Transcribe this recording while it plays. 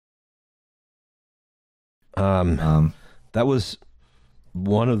That was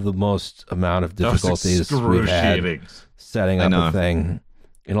one of the most amount of difficulties we've had setting up a thing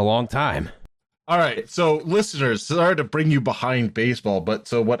in a long time. All right, so listeners, sorry to bring you behind baseball, but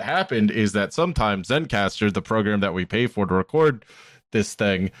so what happened is that sometimes Zencastr, the program that we pay for to record this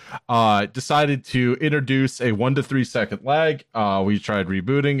thing, decided to introduce a 1 to 3 second lag. We tried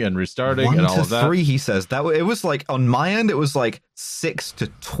rebooting and restarting and all of that. 1 to 3, he says. It was like, on my end, it was like 6 to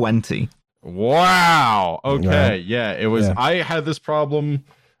 20. Wow. Okay. Yeah, it was. Yeah. I had this problem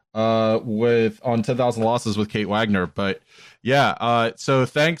on 10,000 Losses with Kate Wagner, but yeah, so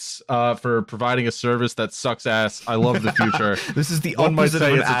thanks for providing a service that sucks ass. I love the future. This is the opposite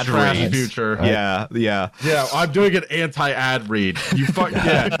of an ad read. Future. Right? Yeah. I'm doing an anti-ad read.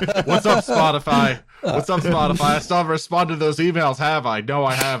 Yeah. What's up, Spotify? I still haven't responded to those emails, have I? No,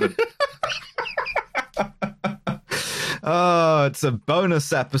 I haven't. Oh, it's a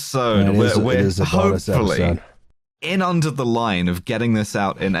bonus episode. We're hopefully in under the line of getting this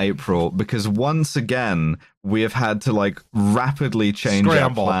out in April, because once again we have had to like rapidly change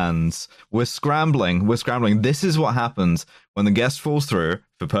our plans. We're scrambling. This is what happens when the guest falls through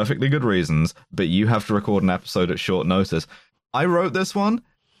for perfectly good reasons, but you have to record an episode at short notice. I wrote this one,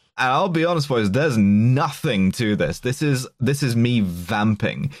 and I'll be honest, boys, there's nothing to this. This is me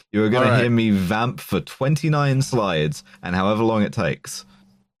vamping. You're going to hear me vamp for 29 slides and however long it takes.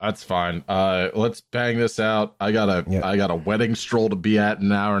 That's fine. Let's bang this out. I got a wedding stroll to be at in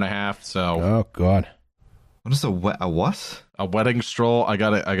an hour and a half. So. Oh God. What is a what? A wedding stroll. I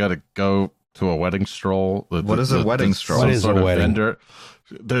gotta go to a wedding stroll. What is a wedding stroll? What is a wedding? Vendor.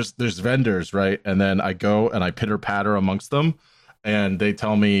 There's vendors, right? And then I go and I pitter patter amongst them, and they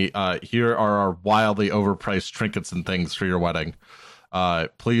tell me, here are our wildly overpriced trinkets and things for your wedding.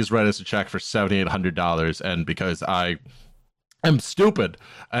 Please write us a check for $7,800. And because I'm stupid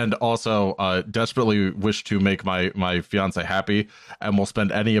and also desperately wish to make my fiance happy and will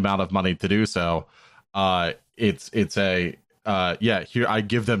spend any amount of money to do so, here I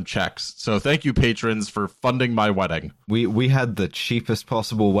give them checks. So thank you, patrons, for funding my wedding. We had the cheapest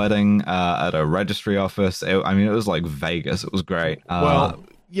possible wedding at a registry office. It was like Vegas. It was great.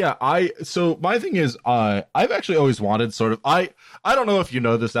 So my thing is, I've actually always wanted sort of, I don't know if you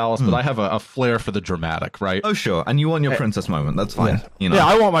know this, Alice, but I have a flair for the dramatic, right? Oh, sure. And you want your princess moment. That's fine. Yeah. You know? Yeah,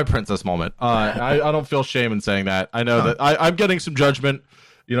 I want my princess moment. I don't feel shame in saying that. I know that I'm getting some judgment,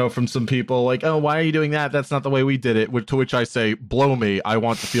 from some people like, oh, why are you doing that? That's not the way we did it. To which I say, blow me. I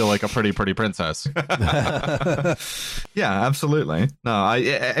want to feel like a pretty, pretty princess. Yeah, absolutely. No,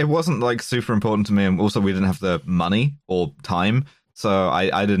 it wasn't like super important to me. And also, we didn't have the money or time. So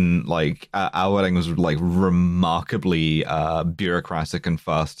I didn't like, our wedding was like remarkably bureaucratic and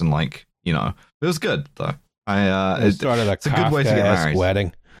fast, and like, it was good though. It's a good way to get married.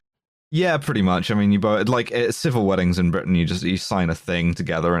 Wedding. Yeah, pretty much. I mean, you both like civil weddings in Britain. You sign a thing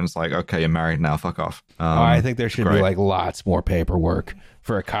together, and it's like, okay, you're married now. Fuck off. I think there should be like lots more paperwork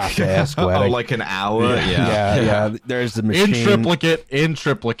for a Kafka-esque wedding. Oh, like an hour. Yeah. There's the machine in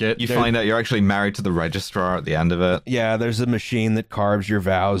triplicate. You find out you're actually married to the registrar at the end of it. Yeah, there's a machine that carves your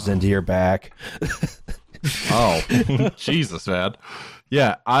vows into your back. Oh, Jesus, man.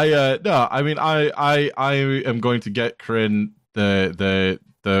 Yeah, I am going to get Corinne the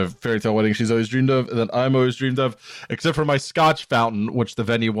fairy tale wedding she's always dreamed of, and that I'm always dreamed of, except for my Scotch fountain, which the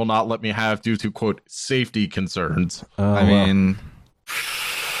venue will not let me have due to, quote, safety concerns. I mean,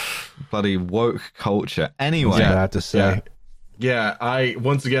 bloody woke culture. Anyway. Yeah, I have to say. Yeah,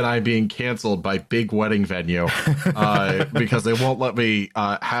 I'm being canceled by big wedding venue because they won't let me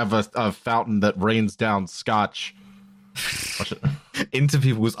have a fountain that rains down Scotch into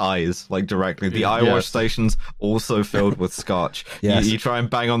people's eyes, like directly. The eye wash stations also filled with Scotch. Yes. You try and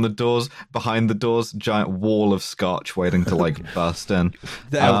bang on the doors. Behind the doors, giant wall of Scotch waiting to like burst in.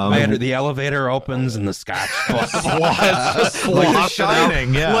 The elevator opens and the Scotch just like The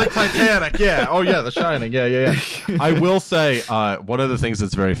Shining, like Titanic. Yeah. Oh yeah, The Shining. Yeah. I will say, one of the things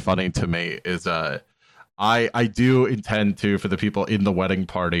that's very funny to me is I do intend to, for the people in the wedding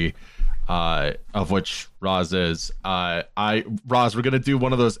party, of which Roz is, Roz, we're gonna do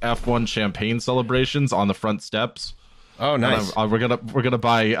one of those F1 champagne celebrations on the front steps. Oh, nice. We're gonna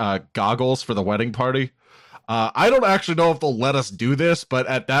buy goggles for the wedding party. I don't actually know if they'll let us do this, but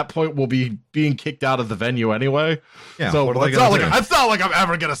at that point we'll be being kicked out of the venue anyway. Yeah, so it's not like I'm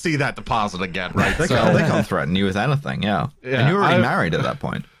ever gonna see that deposit again, right? They can't threaten you with anything. Yeah. And you're already married at that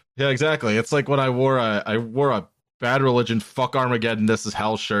point. Yeah, exactly. It's like when I wore a Bad Religion Fuck Armageddon This Is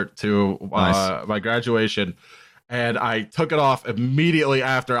Hell shirt to my graduation, and I took it off immediately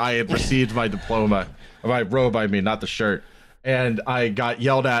after I had received my diploma, my robe, not the shirt. and I got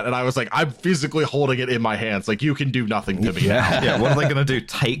yelled at, and I was like, I'm physically holding it in my hands. Like, you can do nothing to me now. Yeah, what are they going to do?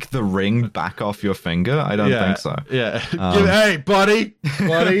 Take the ring back off your finger? I don't think so. Yeah. Hey, buddy.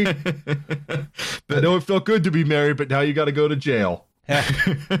 But I know it felt good to be married, but now you got to go to jail.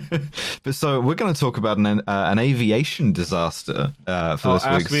 But so we're going to talk about an aviation disaster for this week's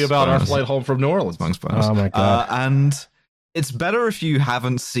ask me about our flight home from New Orleans. Oh, my God. And it's better if you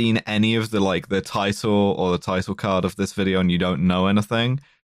haven't seen any of the title or the title card of this video and you don't know anything,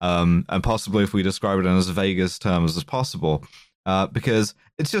 and possibly if we describe it in as vague as terms as possible, because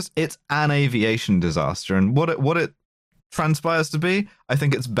it's an aviation disaster, and what it transpires to be, I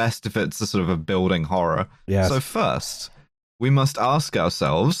think it's best if it's a sort of a building horror. Yes. So first, we must ask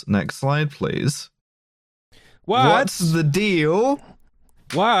ourselves, next slide please, what's the deal?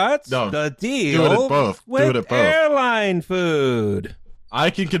 What's the deal do it at both. with airline food? I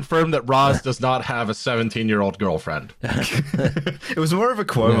can confirm that Roz does not have a 17-year-old girlfriend. It was more of a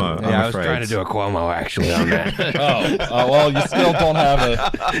Cuomo. Yeah, I was trying to do a Cuomo, actually, on that. Well, you still don't have a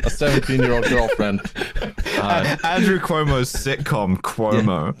 17-year-old girlfriend. Andrew Cuomo's sitcom,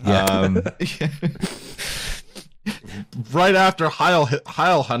 Cuomo. Right after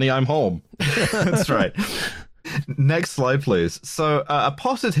Heil, honey, I'm home. That's right. Next slide, please. So, a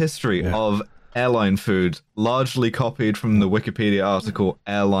potted history of airline food, largely copied from the Wikipedia article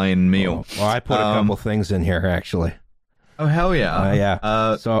Airline Meal. Well, I put a couple things in here, actually. Oh, hell yeah.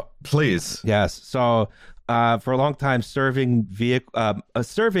 Yeah. So, please. Yes. So, for a long time, serving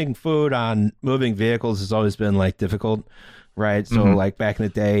food on moving vehicles has always been difficult. Right. So like back in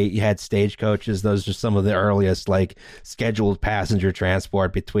the day, you had stagecoaches. Those are some of the earliest scheduled passenger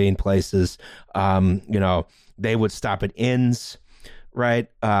transport between places. They would stop at inns. Right.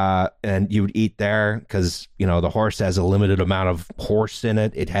 And you would eat there because, the horse has a limited amount of horse in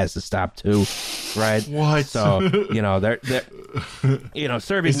it. It has to stop too. Right. What? So,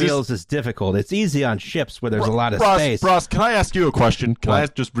 serving meals is difficult. It's easy on ships where there's a lot of space. Ross, can I ask you a question? Can I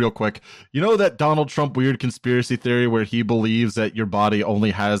ask just real quick? You know that Donald Trump weird conspiracy theory where he believes that your body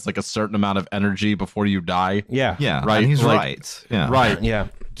only has a certain amount of energy before you die? Yeah. Yeah. Right. And he's right. Yeah. Right. Yeah.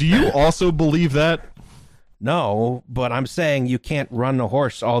 Do you also believe that? No, but I'm saying you can't run the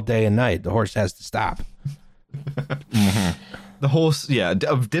horse all day and night. The horse has to stop. The horse,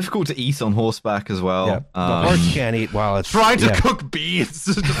 difficult to eat on horseback as well. Yeah. The horse can't eat while it's trying to cook beans.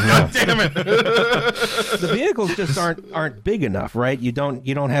 God damn it! The vehicles just aren't big enough, right? You don't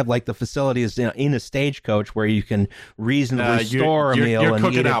have the facilities in a stagecoach where you can reasonably store a meal and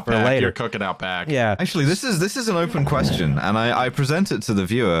eat it for later. You're cooking out back. Yeah. Actually, this is an open question, and I present it to the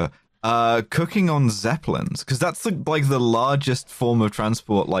viewer. Cooking on Zeppelins, because that's the largest form of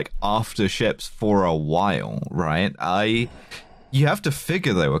transport after ships for a while, right? You have to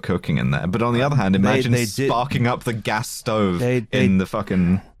figure they were cooking in there, but on the other hand, imagine sparking up the gas stove in the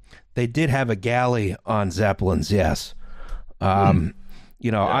fucking. They did have a galley on Zeppelins, yes. On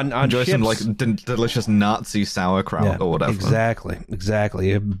enjoy ships, some delicious Nazi sauerkraut or whatever. Exactly.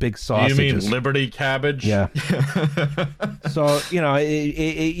 Big sausages. You mean Liberty cabbage? Yeah. So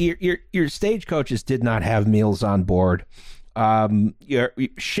your stagecoaches did not have meals on board. Your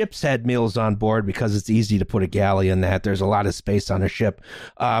ships had meals on board because it's easy to put a galley in that. There's a lot of space on a ship.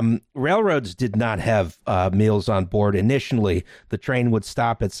 Railroads did not have meals on board. Initially, the train would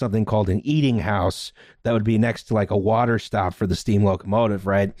stop at something called an eating house that would be next to a water stop for the steam locomotive,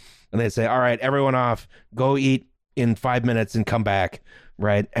 right? And they'd say, all right, everyone off, go eat in 5 minutes and come back,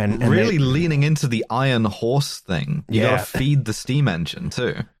 right? And really leaning into the iron horse thing. You gotta feed the steam engine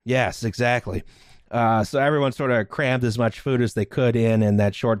too. Yes, exactly. So everyone sort of crammed as much food as they could in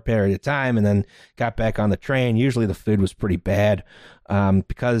that short period of time and then got back on the train. Usually the food was pretty bad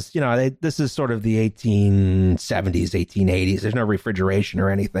because, this is sort of the 1870s, 1880s. There's no refrigeration or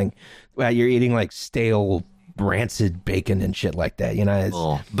anything. Well, you're eating stale, rancid bacon and shit like that.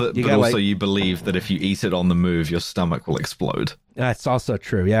 But also you believe that if you eat it on the move, your stomach will explode. That's also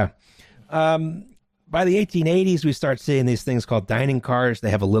true, yeah. By the 1880s, we start seeing these things called dining cars.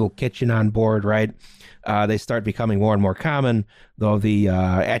 They have a little kitchen on board, right? They start becoming more and more common, though the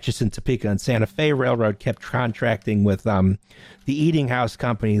Atchison, Topeka, and Santa Fe Railroad kept contracting with the Eating House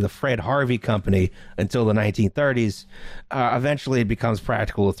Company, the Fred Harvey Company, until the 1930s. Eventually, it becomes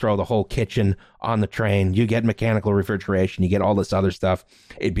practical to throw the whole kitchen on the train. You get mechanical refrigeration. You get all this other stuff.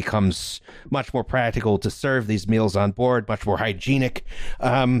 It becomes much more practical to serve these meals on board, much more hygienic.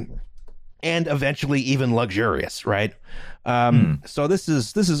 And eventually even luxurious, right? So this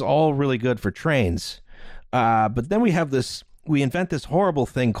is all really good for trains. But then we invent this horrible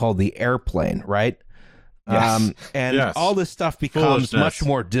thing called the airplane, right? Yes. All this stuff becomes much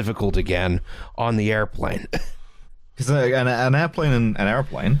more difficult again on the airplane. because an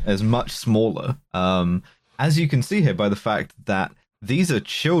airplane is much smaller. As you can see here by the fact that these are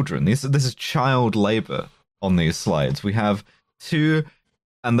children. This is child labor on these slides. We have two,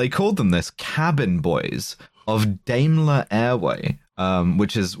 and they called them this, cabin boys of Daimler Airway,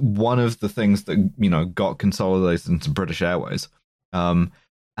 which is one of the things that got consolidated into British Airways.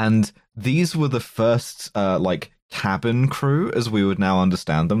 And these were the first like cabin crew, as we would now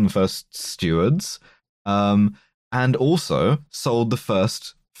understand them, the first stewards, and also sold the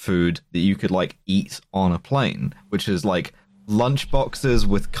first food that you could like eat on a plane, which is like lunch boxes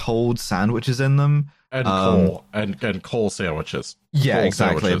with cold sandwiches in them. And coal and coal sandwiches. Yeah, coal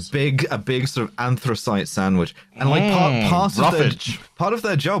exactly. Sandwiches. A big sort of anthracite sandwich. And like part of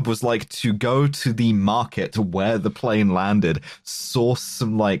their job was like to go to the market where the plane landed, source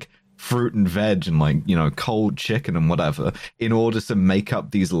some like fruit and veg and like, cold chicken and whatever in order to make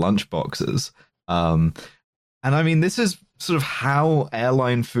up these lunch boxes. And I mean, this is sort of how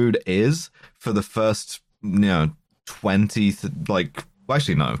airline food is for the first, 20 like. Well,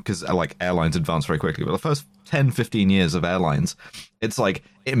 actually, no, because like airlines advance very quickly. But the first 10, 15 years of airlines, it's like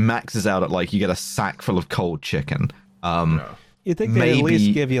it maxes out at like you get a sack full of cold chicken. You think they at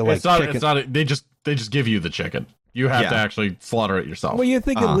least give you like chicken? It's not. They just give you the chicken. You have to actually slaughter it yourself. Well, you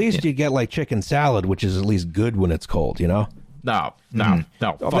think at least you get like chicken salad, which is at least good when it's cold, No.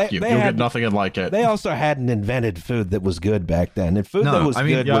 Fuck you. You'll get nothing like it. They also hadn't invented food that was good back then. And food that was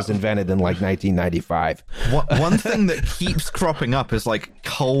good was invented in like 1995. One thing that keeps cropping up is like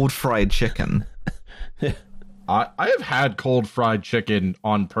cold fried chicken. I have had cold fried chicken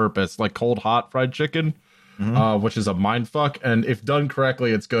on purpose, like cold hot fried chicken, which is a mindfuck. And if done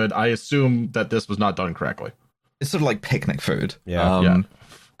correctly, it's good. I assume that this was not done correctly. It's sort of like picnic food. Yeah.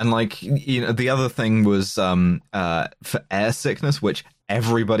 And like, the other thing was for air sickness, which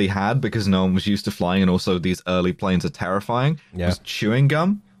everybody had because no one was used to flying, and also these early planes are terrifying, was chewing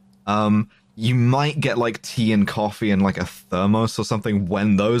gum. You might get like tea and coffee and like a thermos or something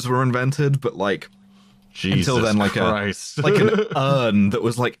when those were invented, but like Jesus until then, like Christ. like an urn that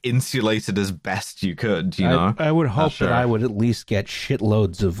was like insulated as best you could, I would hope that I would at least get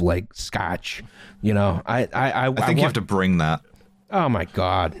shitloads of like scotch. I think you have to bring that. Oh my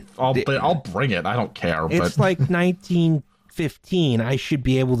God! I'll bring it. I don't care. It's like 1915. I should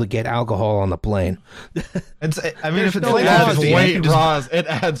be able to get alcohol on the plane. If it's like weight, Roz. It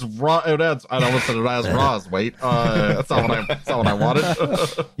adds raw. It adds. I don't listen. It adds Roz weight. That's not what I wanted.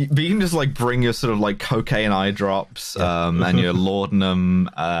 But you can just like bring your sort of like cocaine eye drops, and your laudanum,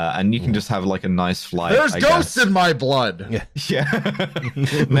 and you can just have like a nice flight. There's ghosts in my blood. Yeah.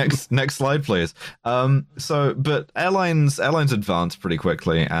 Next slide, please. But airlines advance pretty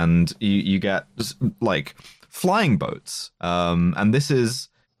quickly, and you get like flying boats, and this is,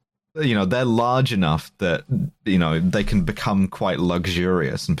 they're large enough that they can become quite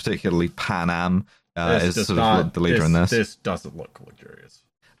luxurious, and particularly Pan Am is sort of the leader in this. This doesn't look luxurious.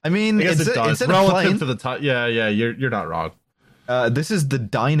 I mean, it does. Relative to the time. Yeah, you're not wrong. This is the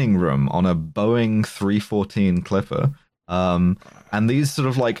dining room on a Boeing 314 Clipper, and these sort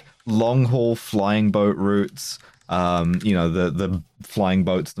of like long haul flying boat routes. The flying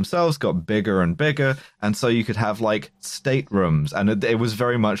boats themselves got bigger and bigger, and so you could have like staterooms, and it was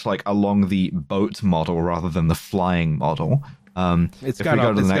very much like along the boat model rather than the flying model. It's got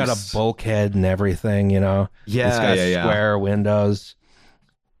a bulkhead and everything, Yeah, it's got square windows.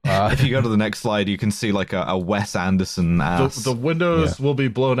 If you go to the next slide, you can see like a Wes Anderson ass. The windows will be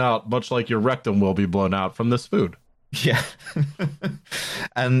blown out, much like your rectum will be blown out from this food. Yeah,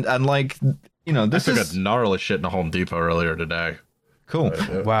 and like. This I took a gnarly shit in a Home Depot earlier today. Cool.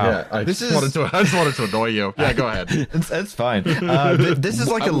 Wow. Yeah, I just wanted to annoy you. Yeah, go ahead. It's fine. This is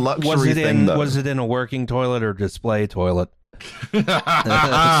like a luxury thing, though. Was it in a working toilet or display toilet? The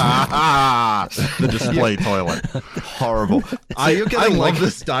display toilet. Horrible. So I love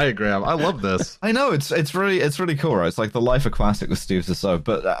this diagram. I love this. I know it's really cool, right? It's like the Life Aquatic with Steve Zissou,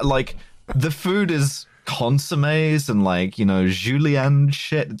 but like the food is consommes and like julienne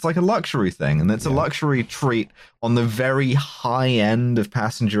shit. It's like a luxury thing, and it's a luxury treat on the very high end of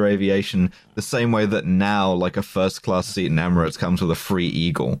passenger aviation, the same way that now like a first class seat in Emirates comes with a free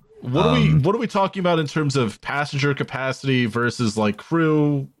eagle. What are we talking about in terms of passenger capacity versus like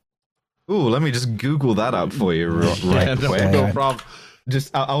crew? Ooh, let me just Google that up for you right quick. No problem. Just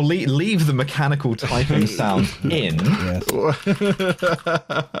I'll leave the mechanical typing sound in.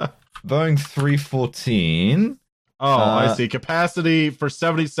 Boeing 314. Oh, I see. Capacity for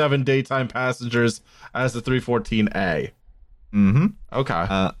 77 daytime passengers as the 314A. Mm-hmm.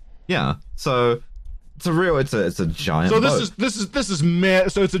 Okay. Yeah. So It's a giant so boat.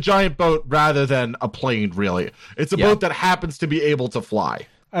 So it's a giant boat rather than a plane, really. It's a boat that happens to be able to fly.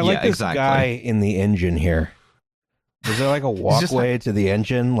 I like this guy in the engine here. Is there like a walkway to the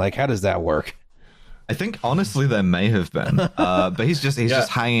engine? Like, how does that work? I think honestly there may have been, but he's just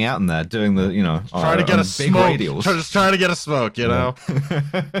hanging out in there doing the trying to get a big smoke. radials. Just trying to get a smoke, you know.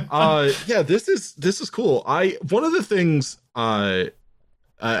 This is cool. One of the things I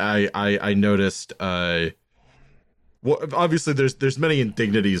noticed. Well, obviously there's many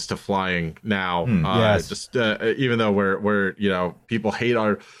indignities to flying now. Yes. Just even though we're people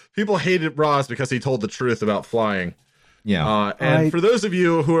hated Roz because he told the truth about flying. Yeah. And for those of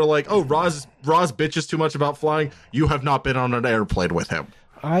you who are like, oh, Roz bitches too much about flying, you have not been on an airplane with him.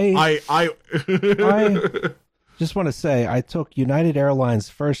 I just want to say I took United Airlines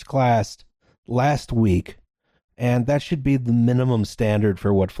first class last week, and that should be the minimum standard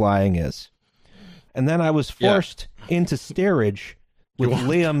for what flying is. And then I was forced into steerage with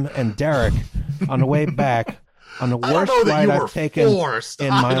Liam and Derek on the way back. On the worst flight I've taken in my life.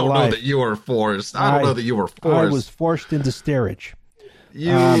 I don't know that you were forced. I was forced into steerage.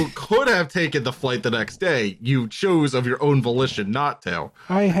 You could have taken the flight the next day. You chose of your own volition not to.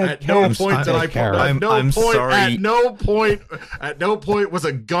 I had at no point did At no point was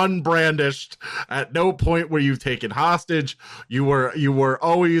a gun brandished. At no point were you taken hostage. You were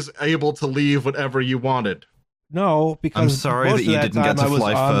always able to leave whenever you wanted. No, because I'm sorry that you didn't get to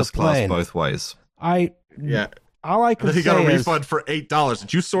fly first class both ways. All I can say is... He got a refund for $8.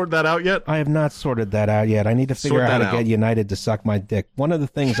 Did you sort that out yet? I have not sorted that out yet. I need to figure out how to get United to suck my dick. One of the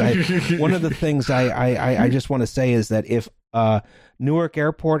things I just want to say is that if Newark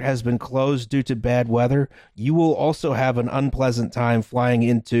Airport has been closed due to bad weather, you will also have an unpleasant time flying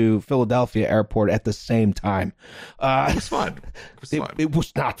into Philadelphia Airport at the same time. It was fun. It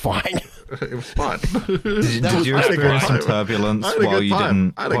was not fine. It was fun. Did you experience some turbulence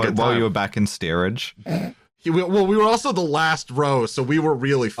while you were back in steerage? Well, we were also the last row, so we were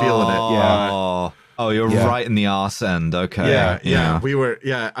really feeling it. Yeah. Oh, you're right in the arse end. Okay. Yeah. We were.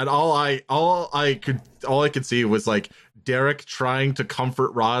 Yeah, and all I could see was like Derek trying to comfort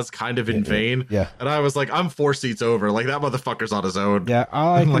Roz kind of in vain. Yeah. And I was like, I'm 4 seats over. Like, that motherfucker's on his own. Yeah.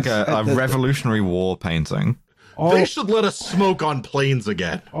 Like a Revolutionary War painting. They should let us smoke on planes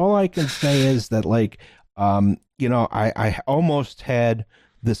again. All I can say is that, like, I almost had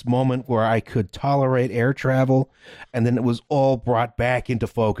this moment where I could tolerate air travel, and then it was all brought back into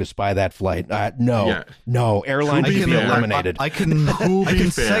focus by that flight. No, airlines should be eliminated. I can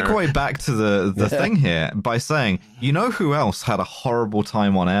segue back to the thing here by saying, you know who else had a horrible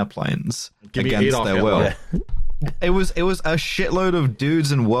time on airplanes against their will? Yeah. It was a shitload of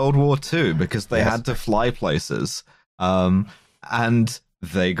dudes in World War II because they had to fly places, and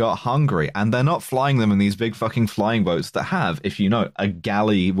they got hungry, and they're not flying them in these big fucking flying boats that have, if you know, a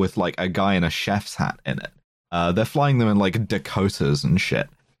galley with like a guy in a chef's hat in it. They're flying them in like Dakotas and shit.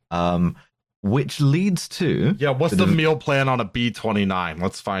 Which leads to... Yeah, what's the meal plan on a B-29?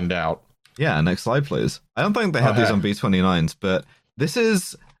 Let's find out. Yeah, next slide, please. I don't think they have these on B-29s, but this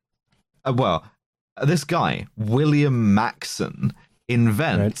is... this guy, William Maxon,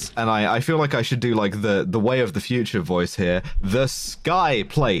 invents, and I feel like I should do like the way of the future voice here, the Sky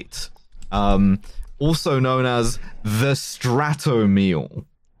Plate, also known as the Strato Meal,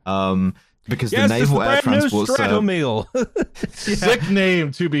 because the Naval Air Transport Strato-Meal. Sick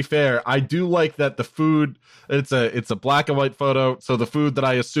name, to be fair. I do like that the food, it's a black and white photo, so the food that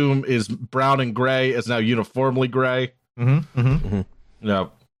I assume is brown and gray is now uniformly gray. Yeah.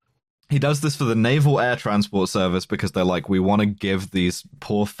 He does this for the Naval Air Transport Service because they're like, we want to give these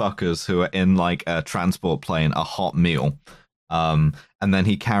poor fuckers who are in like a transport plane a hot meal. And then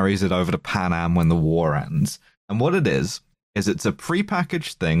he carries it over to Pan Am when the war ends. And what it is it's a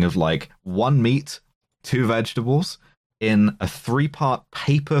prepackaged thing of like 1 meat, 2 vegetables in a 3-part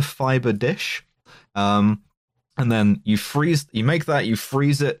paper fiber dish. And then you make that, you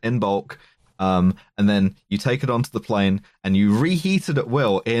freeze it in bulk. And then you take it onto the plane and you reheat it at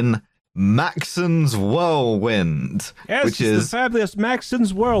will in Maxon's Whirlwind, which is the fabulous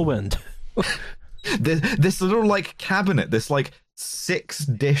Maxon's Whirlwind. this little like cabinet, this like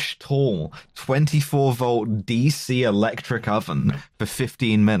 6-dish tall 24-volt DC electric oven for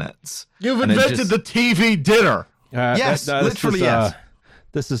 15 minutes. You've invented the TV dinner. Yes, literally yes.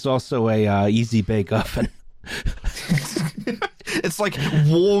 This is also a easy bake oven. It's like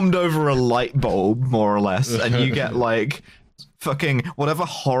warmed over a light bulb, more or less, and you get like fucking whatever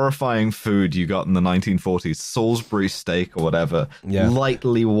horrifying food you got in the 1940s, Salisbury steak or whatever,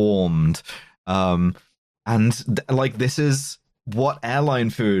 lightly warmed. Like this is what airline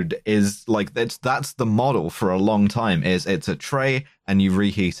food is like. That's the model for a long time. Is it's a tray and you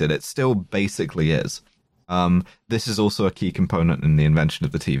reheat it. It still basically is. This is also a key component in the invention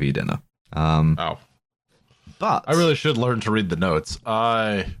of the TV dinner. But I really should learn to read the notes.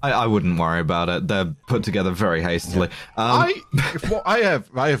 I wouldn't worry about it. They're put together very hastily. I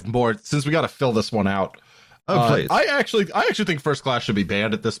have more, since we got to fill this one out. Oh, please. I actually think first class should be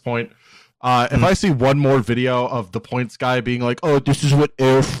banned at this point. If I see one more video of the points guy being like, "Oh, this is what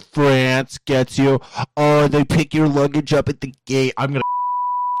Air France gets you. Oh, they pick your luggage up at the gate," I'm gonna.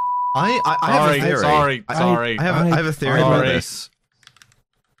 I have a theory. Sorry. I have a theory about this.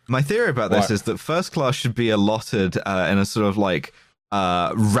 My theory about this is that first class should be allotted in a sort of like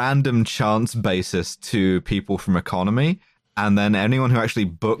random chance basis to people from economy, and then anyone who actually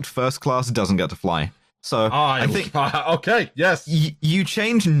booked first class doesn't get to fly. So I think okay, yes, you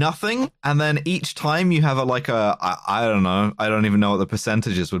change nothing, and then each time you have I don't know, I don't even know what the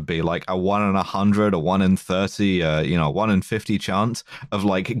percentages would be, like a 1 in 100, a 1 in 30, 1 in 50 chance of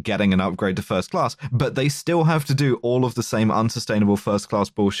like getting an upgrade to first class. But they still have to do all of the same unsustainable first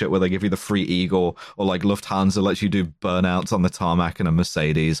class bullshit where they give you the free Eagle, or like Lufthansa lets you do burnouts on the tarmac in a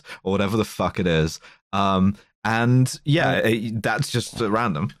Mercedes or whatever the fuck it is. And yeah, that's just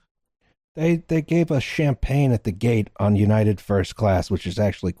random. They gave us champagne at the gate on United First Class, which is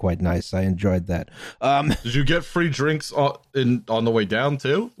actually quite nice. I enjoyed that. Did you get free drinks on the way down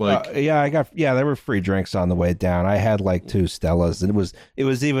too? There were free drinks on the way down. I had like 2 Stellas, and it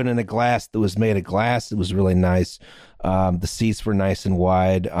was even in a glass that was made of glass. It was really nice. The seats were nice and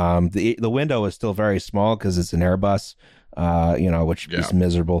wide. The window is still very small because it's an Airbus. Which is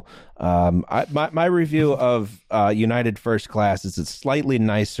miserable. My review of United First Class is it's slightly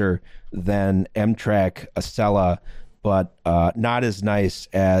nicer than Amtrak Acela, but not as nice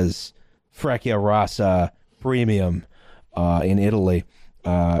as Freccia Rossa Premium in Italy.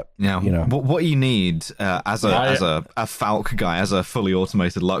 What you need as a Falk guy, as a fully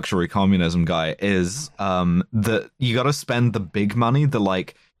automated luxury communism guy, is that you got to spend the big money,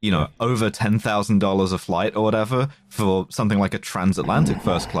 over $10,000 a flight or whatever for something like a transatlantic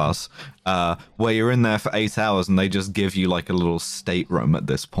first class, where you're in there for 8 hours and they just give you like a little stateroom at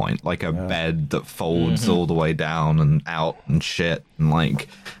this point, like a bed that folds all the way down and out and shit, and like,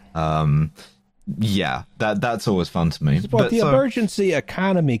 that's always fun to me. But the emergency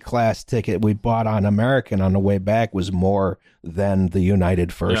economy class ticket we bought on American on the way back was more than the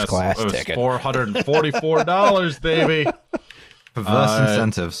United First Class ticket. $444, baby. Perverse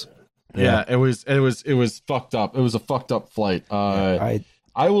incentives. Yeah, it was fucked up. It was a fucked up flight. I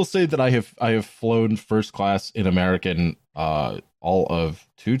will say that I have flown first class in American all of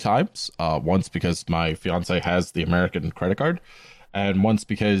 2 times. Once because my fiance has the American credit card, and once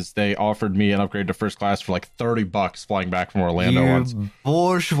because they offered me an upgrade to first class for like $30 flying back from Orlando. Once.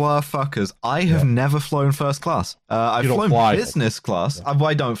 Bourgeois fuckers. I have never flown first class. I've flown business class.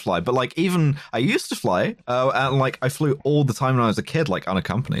 I don't fly, but like even I used to fly, and like I flew all the time when I was a kid, like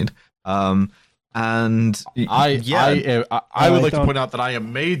unaccompanied. And I would like to point out that I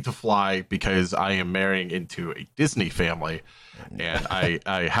am made to fly because I am marrying into a Disney family, and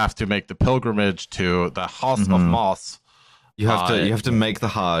I have to make the pilgrimage to the House of Moss. You have to make the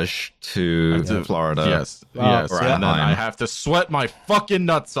Hajj to Florida. Yes. And then I have to sweat my fucking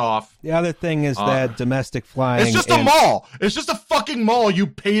nuts off. The other thing is that domestic flying. It's just a mall. It's just a fucking mall you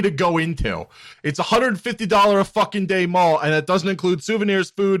pay to go into. It's $150 a fucking day mall, and it doesn't include souvenirs,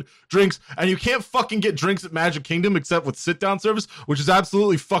 food, drinks, and you can't fucking get drinks at Magic Kingdom except with sit down service, which is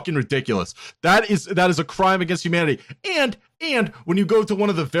absolutely fucking ridiculous. That is a crime against humanity. And when you go to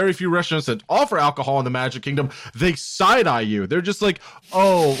one of the very few restaurants that offer alcohol in the Magic Kingdom, they side-eye you. They're just like,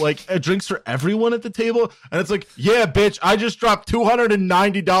 oh, like drinks for everyone at the table? And it's like, yeah, bitch, I just dropped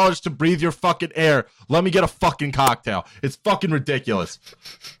 $290 to breathe your fucking air. Let me get a fucking cocktail. It's fucking ridiculous.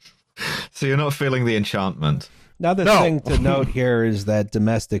 So you're not feeling the enchantment. Another thing to note here is that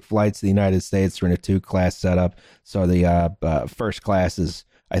domestic flights to the United States are in a 2-class setup. So the first class is,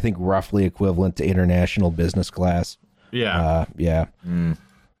 I think, roughly equivalent to international business class. Yeah. Yeah, you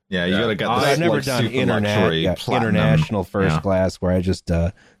gotta get this. I've never done international first class where I just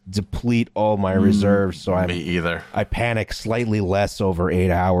deplete all my reserves. So me either. I panic slightly less over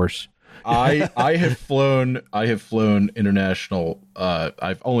 8 hours. I have flown international.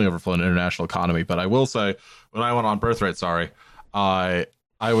 I've only ever flown international economy, but I will say when I went on Birthright, I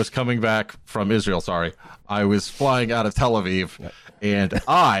was coming back from Israel. I was flying out of Tel Aviv, and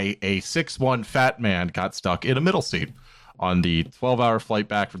a 6'1" fat man got stuck in a middle seat on the 12-hour flight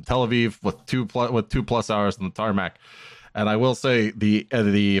back from Tel Aviv with 2+ hours on the tarmac. And I will say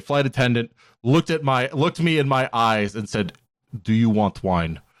the flight attendant looked me in my eyes and said, do you want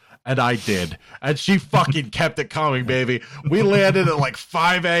wine? And I did. And she fucking kept it coming, baby. We landed at like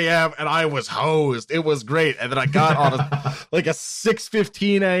 5 a.m. and I was hosed. It was great. And then I got on a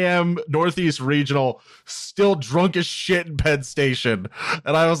 6:15 a.m. Northeast Regional, still drunk as shit in Penn Station.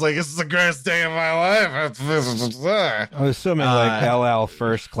 And I was like, this is the greatest day of my life. I'm assuming like LL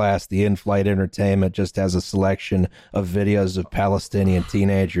First Class, the in-flight entertainment, just has a selection of videos of Palestinian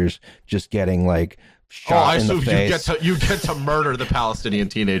teenagers just getting like shot in the face. You get to murder the Palestinian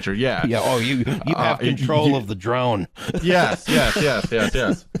teenager. Yeah. Yeah. Oh, you have control of the drone. Yes. Yeah.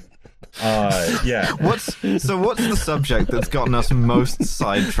 What's the subject that's gotten us most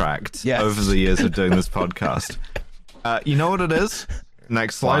sidetracked over the years of doing this podcast? You know what it is?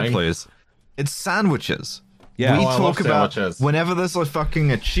 Next slide, please. It's sandwiches. Yeah, we talk about sandwiches. Whenever there's a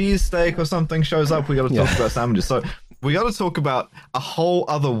cheesesteak or something shows up, we got to talk about sandwiches. So we got to talk about a whole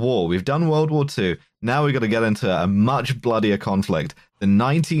other war. We've done World War II. Now we got to get into a much bloodier conflict, the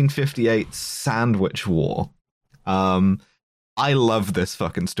 1958 Sandwich War. I love this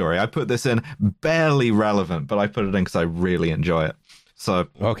fucking story. I put this in barely relevant, but I put it in because I really enjoy it. So,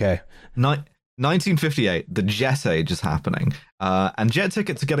 okay, 1958, the jet age is happening, and jet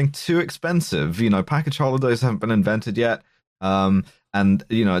tickets are getting too expensive. Package holidays haven't been invented yet. And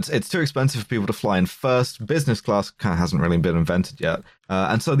it's too expensive for people to fly in first. Business class kind of hasn't really been invented yet,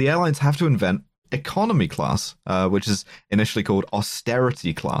 and so the airlines have to invent economy class, which is initially called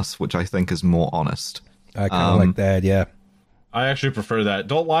austerity class, which I think is more honest. I kind of like that. Yeah, I actually prefer that.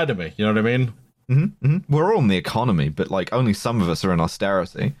 Don't lie to me. You know what I mean? Mm-hmm, mm-hmm. We're all in the economy, but only some of us are in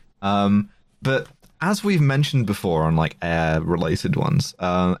austerity. But as we've mentioned before on air-related ones,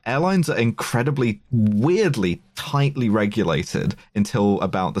 airlines are incredibly, weirdly, tightly regulated until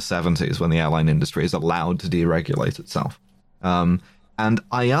about the 70s when the airline industry is allowed to deregulate itself. And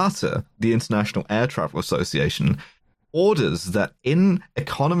IATA, the International Air Travel Association, orders that in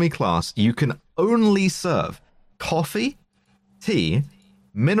economy class you can only serve coffee, tea,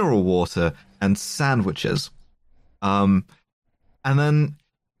 mineral water, and sandwiches. And then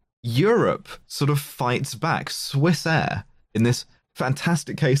Europe sort of fights back. Swiss Air, in this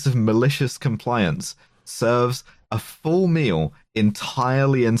fantastic case of malicious compliance, serves a full meal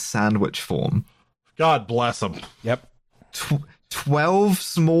entirely in sandwich form. God bless them. Yep. 12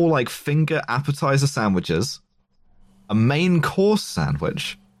 small finger appetizer sandwiches, a main course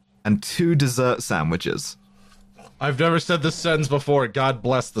sandwich, and 2 dessert sandwiches. I've never said this sentence before. God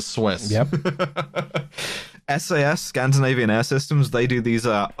bless the Swiss. Yep. SAS, Scandinavian Air Systems, they do these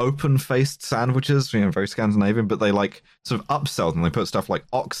open-faced sandwiches, very Scandinavian, but they sort of upsell them. They put stuff like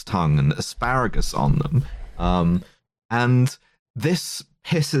ox tongue and asparagus on them. And this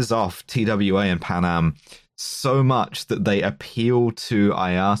pisses off TWA and Pan Am so much that they appeal to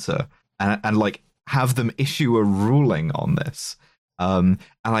IATA and have them issue a ruling on this. And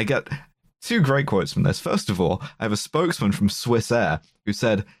I get 2 great quotes from this. First of all, I have a spokesman from Swiss Air who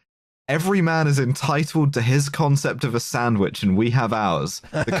said, "Every man is entitled to his concept of a sandwich, and we have ours.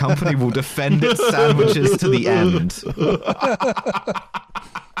 The company will defend its sandwiches to the end."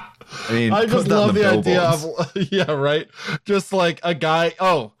 I just love the idea of, yeah, right? Just a guy,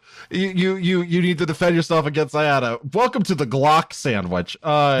 you need to defend yourself against IATA. Welcome to the Glock sandwich.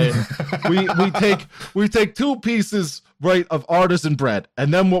 We take 2 pieces, right, of artisan bread,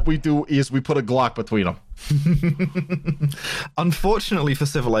 and then what we do is we put a Glock between them. Unfortunately for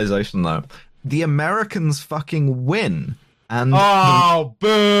civilization, though, the Americans fucking win. And boo!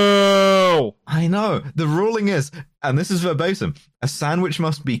 I know. The ruling is, and this is verbatim, a sandwich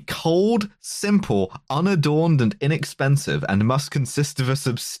must be cold, simple, unadorned, and inexpensive, and must consist of a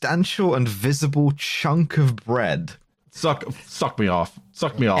substantial and visible chunk of bread. Suck me off.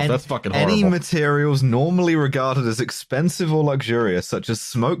 Suck me off. That's fucking horrible. Any materials normally regarded as expensive or luxurious, such as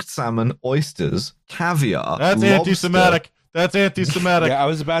smoked salmon, oysters, caviar. That's lobster. anti-Semitic. That's anti-Semitic. Yeah, I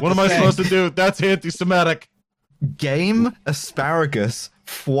was about what to am say. I supposed to do? That's anti-Semitic. Game, asparagus,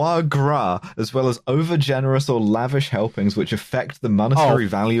 foie gras, as well as overgenerous or lavish helpings which affect the monetary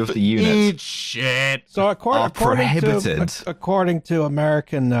value of the unit. Eat shit. So according to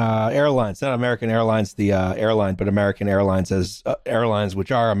American Airlines, not American Airlines, the airline, but American Airlines as airlines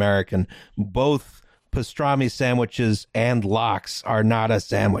which are American, both pastrami sandwiches and lox are not a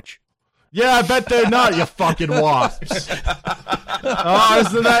sandwich. Yeah, I bet they're not, you fucking wasps. Isn't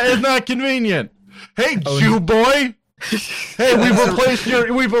that convenient? Hey, Jew boy. Hey,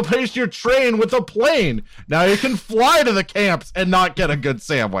 we've replaced your train with a plane. Now you can fly to the camps and not get a good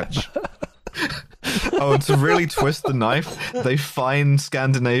sandwich. Oh, to really twist the knife, they fined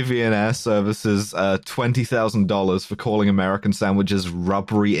Scandinavian Air Services $20,000 for calling American sandwiches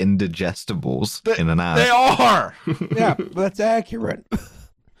rubbery indigestibles in an ad. They are! Yeah, that's accurate.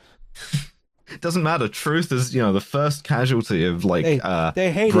 It doesn't matter. Truth is, the first casualty of, like...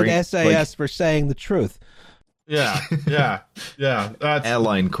 They hated SAS for saying the truth. Yeah. That's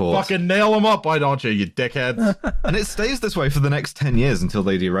airline court. Fucking nail them up, why don't you dickheads? And it stays this way for the next 10 years until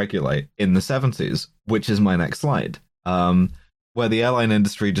they deregulate in the 70s, which is my next slide, where the airline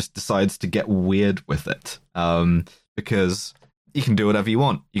industry just decides to get weird with it, because you can do whatever you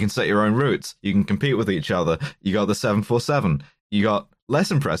want. You can set your own routes. You can compete with each other. You got the 747. You got,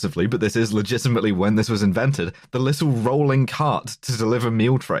 less impressively, but this is legitimately when this was invented, the little rolling cart to deliver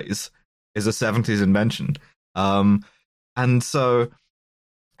meal trays is a 70s invention. And so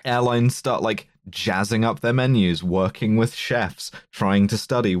airlines start like jazzing up their menus, working with chefs, trying to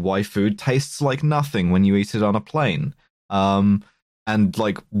study why food tastes like nothing when you eat it on a plane. And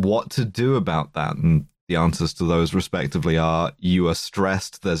like what to do about that. And the answers to those respectively are you are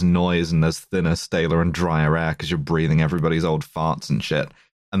stressed, there's noise, and there's thinner, staler, and drier air because you're breathing everybody's old farts and shit.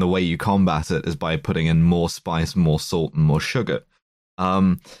 And the way you combat it is by putting in more spice, more salt, and more sugar.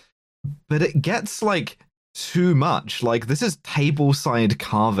 But it gets like too much. Like, this is tableside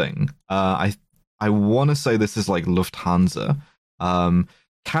carving. I want to say this is like Lufthansa.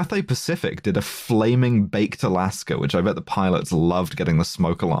 Cathay Pacific did a flaming baked Alaska, which I bet the pilots loved getting the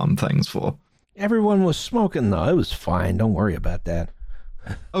smoke alarm things for. Everyone was smoking, though. It was fine. Don't worry about that.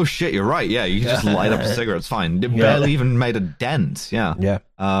 Oh, shit, you're right. Yeah, you can just light up a cigarette. It's fine. It barely even made a dent. Yeah. Yeah.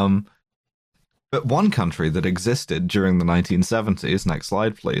 But one country that existed during the 1970s, next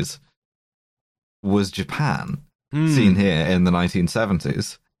slide, please, was Japan, seen here in the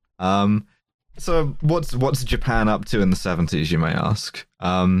 1970s. So what's Japan up to in the 70s, you may ask?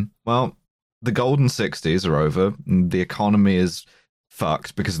 Well, the golden 60s are over. The economy is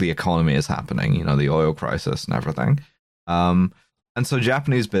fucked because the economy is happening, the oil crisis and everything. And so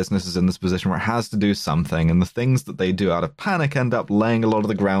Japanese business is in this position where it has to do something, and the things that they do out of panic end up laying a lot of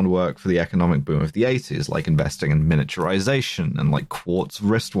the groundwork for the economic boom of the 80s, like investing in miniaturization and like quartz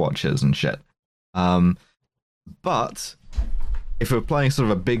wristwatches and shit. But if we're playing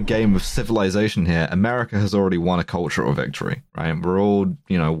sort of a big game of civilization here, America has already won a cultural victory, right? We're all,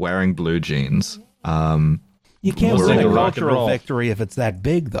 wearing blue jeans. You can't win a cultural victory if it's that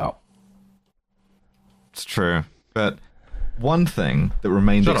big, though. It's true. But one thing that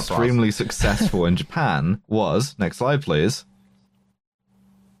remained extremely successful in Japan was, next slide, please,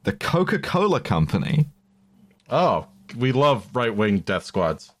 the Coca-Cola Company. Oh, we love right-wing death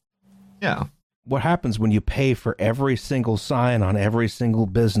squads. Yeah. What happens when you pay for every single sign on every single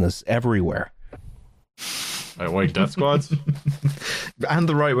business everywhere? Right-wing death squads? And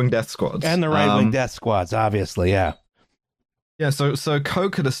the right-wing death squads. And the right-wing death squads, obviously, yeah. Yeah, so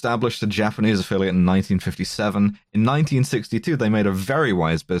Coke had established a Japanese affiliate in 1957. In 1962, they made a very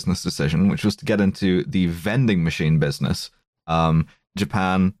wise business decision, which was to get into the vending machine business.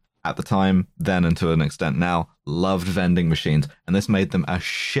 Japan, at the time, then and to an extent now, loved vending machines, and this made them a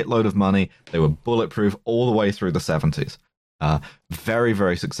shitload of money. They were bulletproof all the way through the 70s. Very,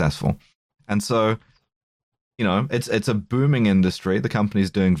 very successful. And so, it's a booming industry. The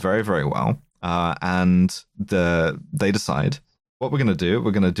company's doing very, very well. And they decide, what we're going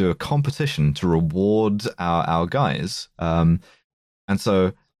to do a competition to reward our guys. And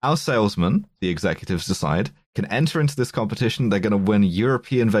so our salesmen, the executives decide, can enter into this competition. They're going to win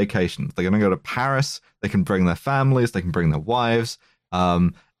European vacations. They're going to go to Paris. They can bring their families. They can bring their wives.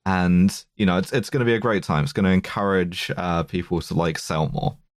 And, it's going to be a great time. It's going to encourage people to, sell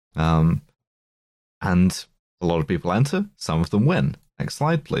more. And a lot of people enter. Some of them win. Next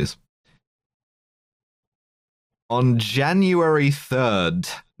slide, please. On January 3rd,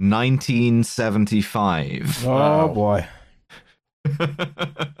 1975. Oh, boy.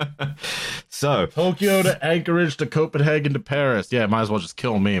 So Tokyo to Anchorage to Copenhagen to Paris. Yeah, might as well just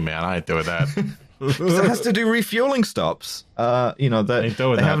kill me, man. I ain't doing that. It has to do refueling stops. They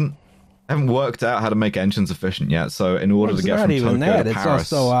haven't worked out how to make engines efficient yet. So in order to get from Tokyo to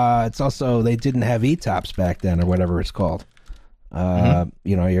Paris, it's also they didn't have ETOPS back then or whatever it's called.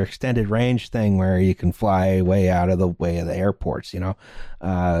 Your extended range thing where you can fly way out of the way of the airports. It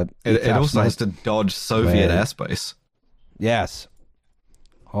also has to dodge Soviet airspace. Yes.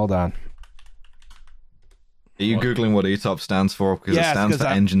 Hold on. Are you Googling what ETOP stands for? Because it stands for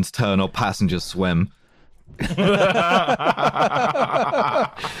engines turn or passengers swim. I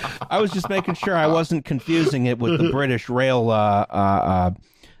was just making sure I wasn't confusing it with the British rail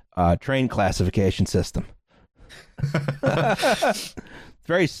train classification system.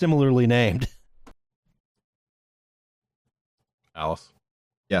 Very similarly named. Alice.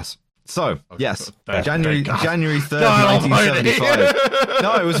 Yes. So, Okay. yes, Thank January God. 3rd, God 1975.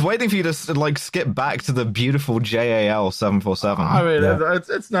 No, I was waiting for you to like skip back to the beautiful JAL 747. I mean, Yeah.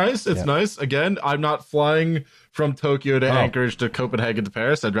 it's nice. It's nice. Again, I'm not flying from Tokyo to Anchorage to Copenhagen to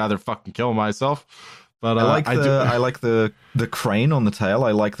Paris. I'd rather fucking kill myself. But I like the crane on the tail.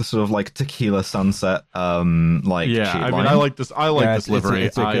 I like the sort of like tequila sunset I like this. I like this livery.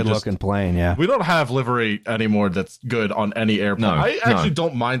 It's a good looking plane. Yeah, we don't have livery anymore that's good on any airplane. No, I actually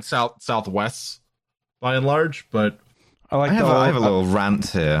don't mind Southwest by and large, but I have a little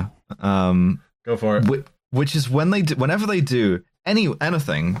rant here. Go for it. Which is whenever they do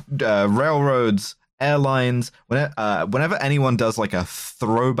anything, railroads, airlines, whenever anyone does like a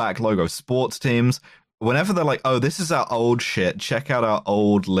throwback logo, sports teams, whenever they're like, oh, this is our old shit, check out our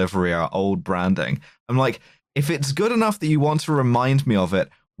old livery, our old branding. I'm like, if it's good enough that you want to remind me of it,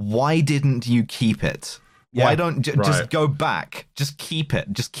 why didn't you keep it? Yeah, why don't just go back? Just keep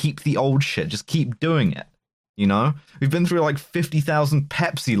it. Just keep the old shit. Just keep doing it. You know? We've been through like 50,000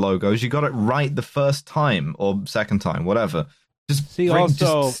 Pepsi logos. You got it right the first time or second time, whatever. Just see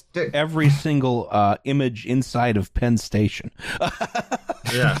every single image inside of Penn Station.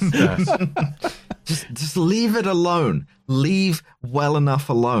 Yes. Just leave it alone. Leave well enough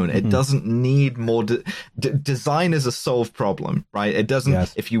alone. It doesn't need more. Design is a solved problem, right? It doesn't.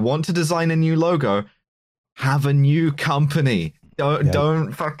 Yes. If you want to design a new logo, have a new company.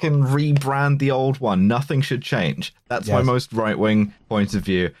 Don't fucking rebrand the old one. Nothing should change. That's my most right-wing point of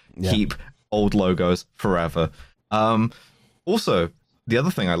view. Yeah. Keep old logos forever. Also, the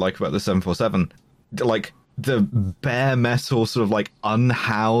other thing I like about the 747, like the bare metal sort of like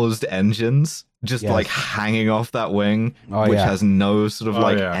unhoused engines just like hanging off that wing, which has no sort of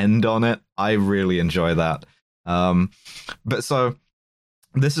end on it. I really enjoy that. But so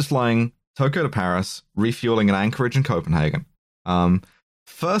this is flying Tokyo to Paris, refueling in Anchorage and Copenhagen.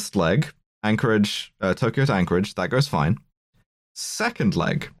 First leg, Anchorage, Tokyo to Anchorage, that goes fine. Second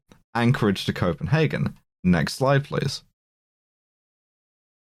leg, Anchorage to Copenhagen. Next slide, please.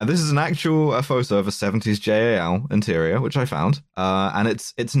 And this is an actual photo of a 70s JAL interior, which I found. And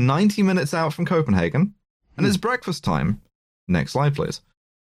it's 90 minutes out from Copenhagen, and it's breakfast time. Next slide, please.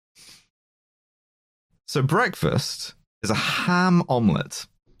 So breakfast is a ham omelette.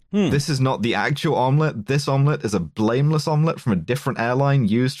 This is not the actual omelette. This omelette is a blameless omelette from a different airline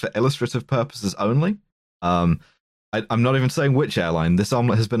used for illustrative purposes only. I'm not even saying which airline. This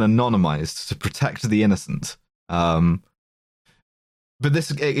omelette has been anonymized to protect the innocent. But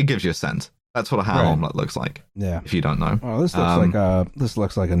it gives you a sense. That's what a ham omelet looks like. Yeah. If you don't know. Oh, this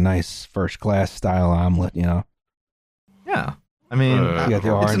looks like a nice first class style omelet. You know. Yeah. I mean, it's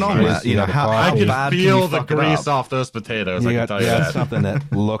an omelet. You know I can feel the grease off those potatoes. I can tell you that. Something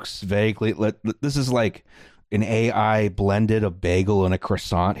that looks vaguely. This is like an AI blended a bagel and a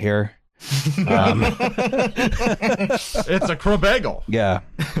croissant here. It's a crobagel. Yeah.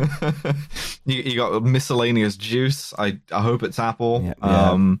 You got miscellaneous juice. I hope it's apple.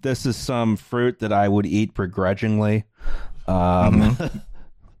 Yeah. This is some fruit that I would eat begrudgingly.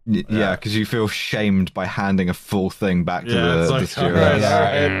 Yeah, because you feel shamed by handing a full thing back to the steward. I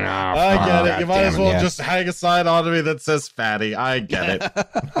get it. You might as well just hang a sign onto me that says fatty. I get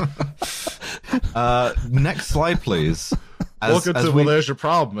it. Next slide, please. Welcome to Well, There's Your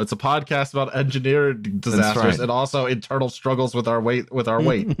Problem. It's a podcast about engineering disasters and also internal struggles with our weight.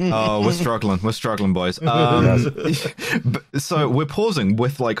 Oh, we're struggling, boys. So we're pausing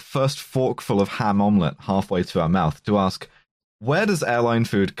with like first forkful of ham omelet halfway to our mouth to ask, where does airline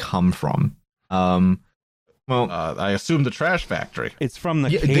food come from? I assume the trash factory. It's from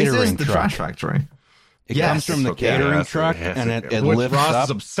the catering truck. This is the trash factory. It comes from the catering truck, and it lifts Ross up. is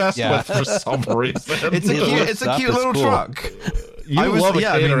obsessed with for some reason. It's a cute little truck. You love a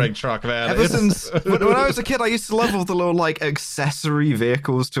catering truck, man. Ever since when I was a kid, I used to love all the little like accessory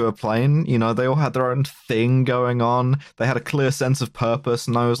vehicles to a plane. You know, they all had their own thing going on. They had a clear sense of purpose,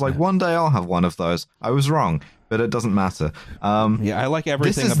 and I was like, one day I'll have one of those. I was wrong, but it doesn't matter. I like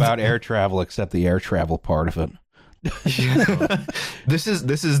everything about air travel except the air travel part of it. This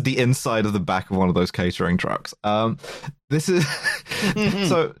is the inside of the back of one of those catering trucks. This is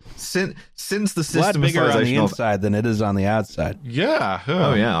so since the systematization a lot bigger on the inside than it is on the outside. Yeah.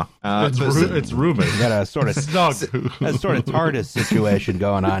 Oh yeah. It's roomy. You got a sort of snug, a sort of TARDIS situation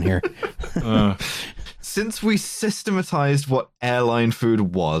going on here. Since we systematized what airline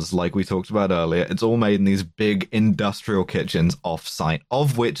food was, like we talked about earlier, it's all made in these big industrial kitchens off-site,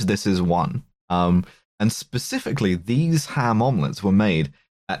 of which this is one. And specifically, these ham omelets were made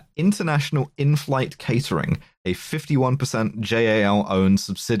at International In-Flight Catering, a 51% JAL-owned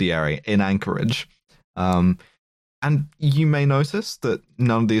subsidiary in Anchorage. And you may notice that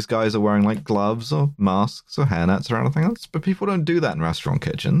none of these guys are wearing like gloves or masks or hairnets or anything else, but people don't do that in restaurant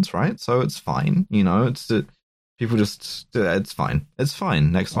kitchens, right? So it's fine. People just, it's fine. It's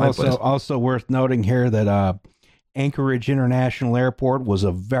fine. Next slide, please. Also worth noting here that Anchorage International Airport was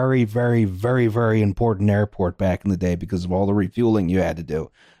a very, very, very, very important airport back in the day because of all the refueling you had to do.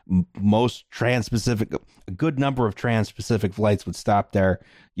 Most trans-Pacific, a good number of trans-Pacific flights would stop there.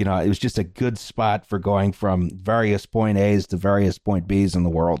 It was just a good spot for going from various point A's to various point B's in the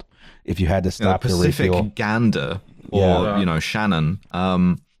world if you had to stop to refuel. Pacific Gander or, Shannon.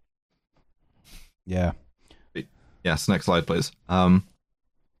 Yeah. Yes, next slide, please.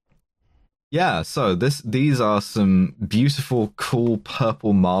 So these are some beautiful, cool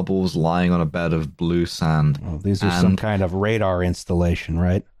purple marbles lying on a bed of blue sand. Oh, these are some kind of radar installation,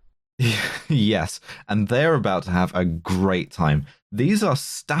 right? Yes, and they're about to have a great time. These are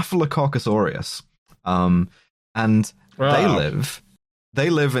Staphylococcus aureus, and they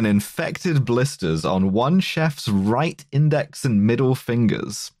live in infected blisters on one chef's right index and middle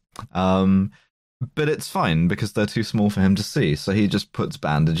fingers. But it's fine because they're too small for him to see. So he just puts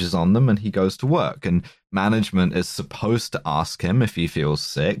bandages on them and he goes to work. And management is supposed to ask him if he feels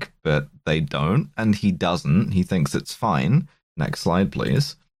sick, but they don't. And he doesn't. He thinks it's fine. Next slide,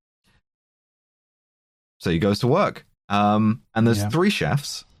 please. So he goes to work. And there's 3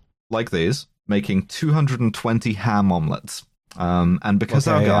 chefs like these making 220 ham omelets. And because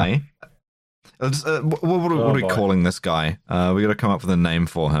our guy... what are we calling this guy? We got to come up with a name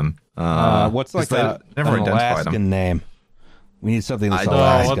for him. What's like an Alaskan name? We need something that's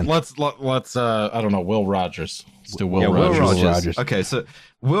Alaskan. Let's I don't know, Will Rogers. Let's do Will Rogers. Okay, so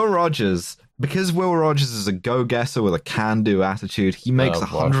Will Rogers, because Will Rogers is a go-getter with a can-do attitude, he makes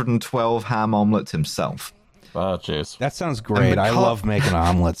 112 ham omelets himself. Oh, jeez. That sounds great. I love making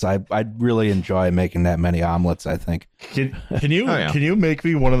omelets. I really enjoy making that many omelets, I think. Can you make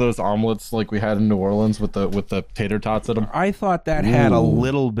me one of those omelets like we had in New Orleans with the tater tots in them? I thought that had a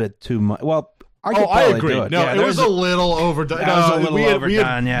little bit too much. Well, I agree. Do it. No, it was a little overdone. That was a little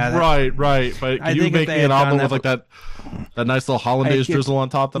overdone, yeah. Right. But can you make me an omelet with like that nice little hollandaise drizzle on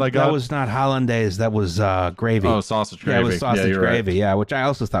top that I got? That was not hollandaise. That was gravy. Oh, sausage gravy. Yeah, it was sausage gravy. Right. Yeah, which I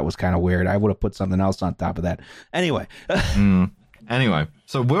also thought was kind of weird. I would have put something else on top of that. Anyway. Anyway,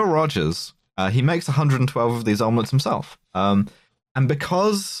 so Will Rogers, he makes 112 of these omelets himself. And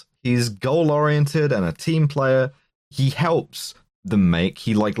because he's goal-oriented and a team player, he helps them make.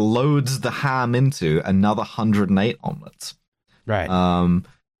 He loads the ham into another 108 omelets. Right. And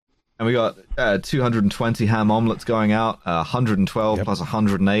we got 220 ham omelets going out, 112 plus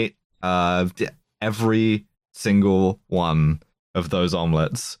 108. Every single one of those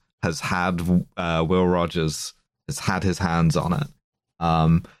omelets has had Will Rogers has had his hands on it.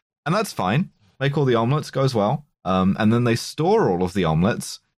 And that's fine. Make all the omelets, goes well. And then they store all of the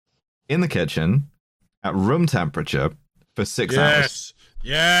omelets in the kitchen at room temperature for 6 hours.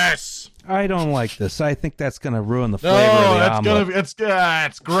 Yes. I don't like this. I think that's going to ruin the flavor of the omelet. It's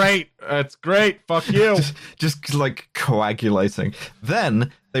great. It's great. Fuck you. just like coagulating.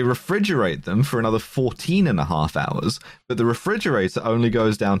 Then they refrigerate them for another 14 and a half hours, but the refrigerator only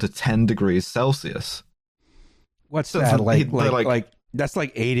goes down to 10 degrees Celsius. What's that? Like that's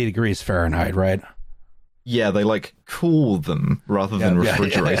like 80 degrees Fahrenheit, right? Yeah, they cool them rather than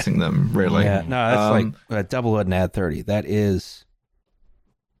refrigerating them, really. Yeah, no, that's double it and add 30. That is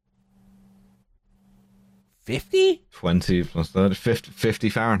 50? 20 plus 30, 50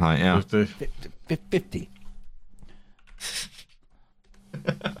 Fahrenheit, yeah. 50.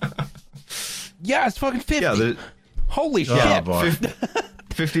 Yeah, it's fucking 50. Yeah, holy shit. Boy.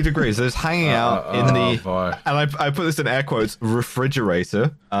 50 degrees. It's hanging out in the, and I put this in air quotes,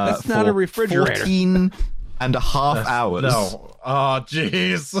 refrigerator. That's not a refrigerator. 14 and a half hours. No. Oh,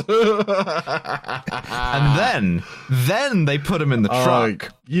 jeez. And then they put them in the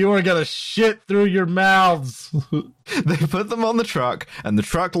truck. You are going to shit through your mouths. They put them on the truck, and the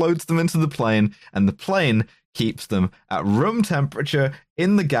truck loads them into the plane, and the plane keeps them at room temperature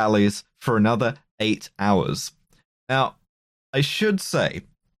in the galleys for another 8 hours. Now, I should say,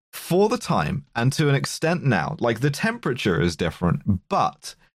 for the time, and to an extent now, the temperature is different,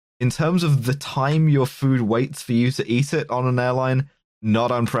 but in terms of the time your food waits for you to eat it on an airline,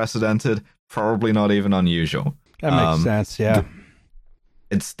 not unprecedented, probably not even unusual. That makes sense, yeah.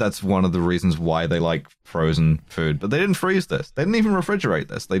 That's one of the reasons why they like frozen food. But they didn't freeze this. They didn't even refrigerate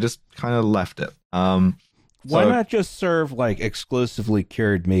this. They just kind of left it. Why not just serve exclusively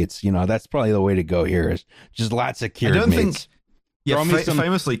cured meats? That's probably the way to go here. Is just lots of cured meats.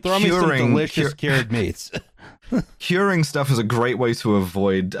 Famously throw me some delicious cured meats. curing stuff is a great way to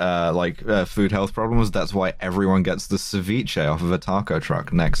avoid food health problems. That's why everyone gets the ceviche off of a taco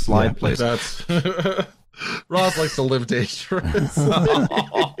truck. Next slide, please. That's Ross likes to live dangerous.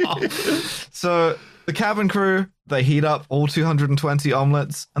 So the cabin crew, they heat up all 220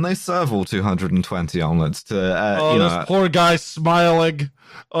 omelets, and they serve all 220 omelets to this poor guy smiling.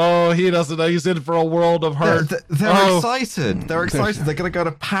 Oh, he doesn't know he's in for a world of hurt. They're excited. They're excited. They're going to go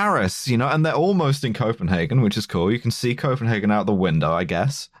to Paris, and they're almost in Copenhagen, which is cool. You can see Copenhagen out the window, I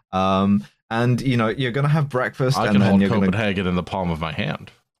guess. And you're going to have breakfast. I can hold Copenhagen in the palm of my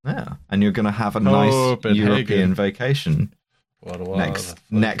hand. Yeah, and you're going to have a nice European vacation.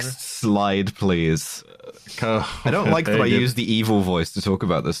 Next slide, please. I don't like that I use the evil voice to talk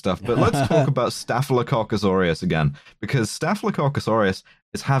about this stuff, but let's talk about Staphylococcus aureus again, because Staphylococcus aureus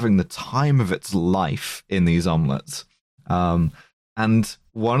is having the time of its life in these omelets. And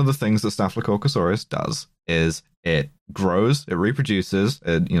one of the things that Staphylococcus aureus does is it grows, it reproduces,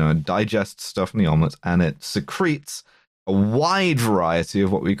 it digests stuff in the omelets, and it secretes a wide variety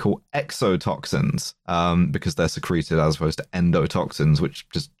of what we call exotoxins, because they're secreted as opposed to endotoxins, which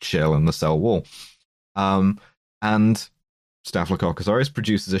just chill in the cell wall. And Staphylococcus aureus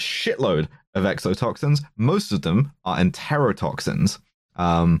produces a shitload of exotoxins. Most of them are enterotoxins,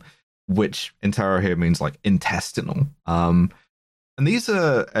 which entero here means like intestinal. And these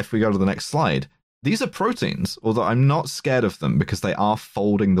are, if we go to the next slide, these are proteins, although I'm not scared of them because they are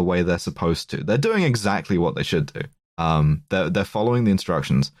folding the way they're supposed to. They're doing exactly what they should do. They're following the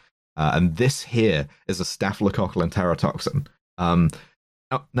instructions, and this here is a staphylococcal enterotoxin.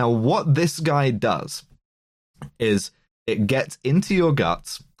 Now, what this guy does is it gets into your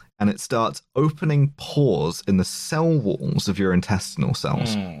guts and it starts opening pores in the cell walls of your intestinal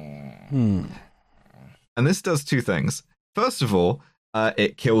cells. And this does two things. First of all,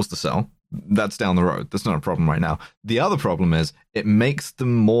 it kills the cell. That's down the road. That's not a problem right now. The other problem is it makes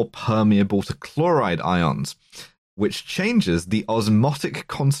them more permeable to chloride ions, which changes the osmotic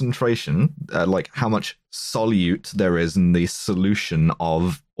concentration, like how much solute there is in the solution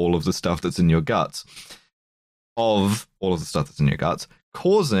of all of the stuff that's in your guts,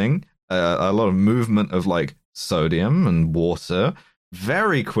 causing a lot of movement of like sodium and water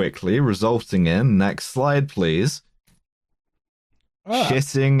very quickly, resulting in, next slide please,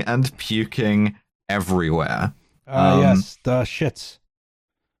 shitting and puking everywhere. Yes, the shits.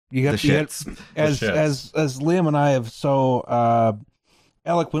 You got the shits. As Liam and I have so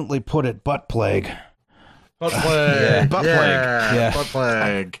eloquently put it, butt plague. Butt plague. Butt plague. Yeah. Butt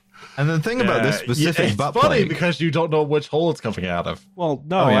plague. And the thing about this specific butt plague... It's funny because you don't know which hole it's coming out of. Well,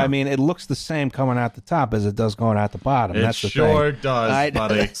 no, I mean, it looks the same coming out the top as it does going out the bottom. That's the sure thing. Does,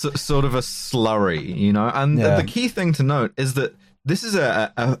 buddy. Sort of a slurry, And the key thing to note is that this is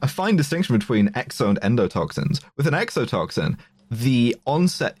a fine distinction between exo and endotoxins. With an exotoxin, the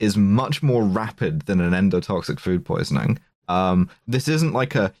onset is much more rapid than an endotoxic food poisoning. This isn't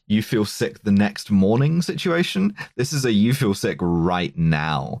like a you feel sick the next morning situation. This is a you feel sick right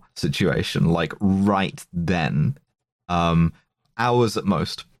now situation, like right then. Hours at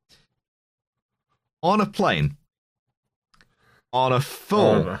most. On a plane. On a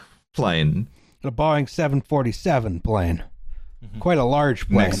full plane. A Boeing 747 plane. Quite a large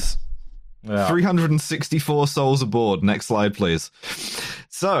plane. 364 souls aboard. Next slide, please.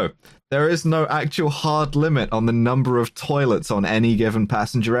 So, there is no actual hard limit on the number of toilets on any given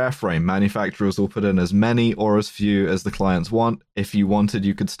passenger airframe. Manufacturers will put in as many or as few as the clients want. If you wanted,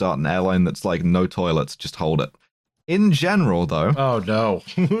 you could start an airline that's like no toilets, just hold it. In general, though... Oh, no.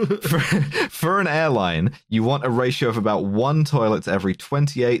 for an airline, you want a ratio of about 1 toilet to every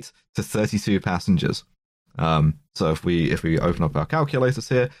 28 to 32 passengers. So if we open up our calculators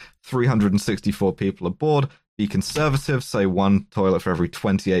here, 364 people aboard, be conservative, say 1 toilet for every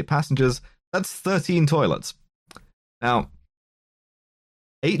 28 passengers, that's 13 toilets. Now,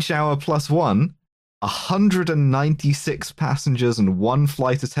 H-hour plus 1, 196 passengers and 1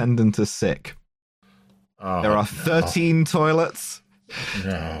 flight attendant are sick. There are 13 toilets.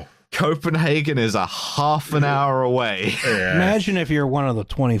 No. Copenhagen is a half an hour away. Yeah. Imagine if you're one of the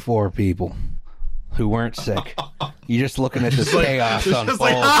 24 people who weren't sick. You're just looking at this chaos unfold.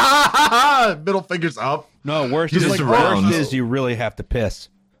 Like, middle fingers up. No, worst Just is you really have to piss.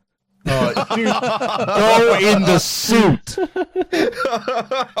 Dude, go in the suit.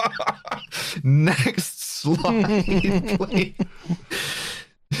 Next slide, please.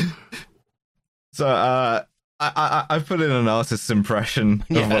 So, I've put in an artist's impression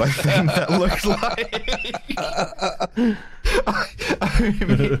of what I think that looks like. I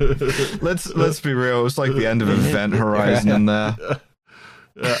mean, let's be real. It's like the end of Event Horizon in there.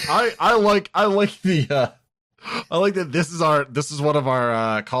 I like the I like that this is one of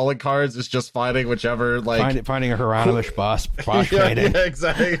our calling cards. It's just finding whichever finding a Hieronymus Bosch painting. Yeah,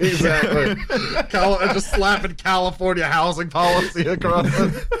 exactly. Just slapping California housing policy across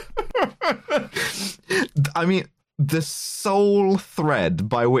it. I mean, the sole thread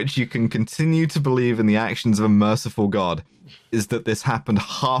by which you can continue to believe in the actions of a merciful God is that this happened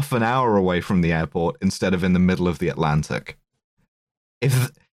half an hour away from the airport instead of in the middle of the Atlantic.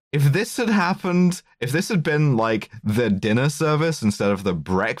 If this had happened, if this had been like the dinner service instead of the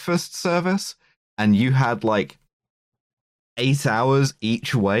breakfast service, and you had like 8 hours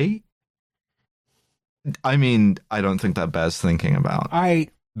each way, I mean, I don't think that bears thinking about. I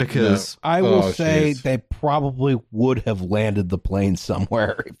will say they probably would have landed the plane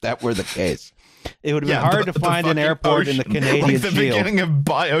somewhere if that were the case. It would have been hard to find an airport in the Canadian like the Shield. Beginning of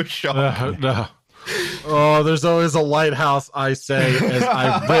BioShock. No. Oh, there's always a lighthouse, I say, as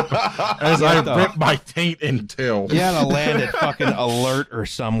I rip my taint in two. You had to land at fucking Alert or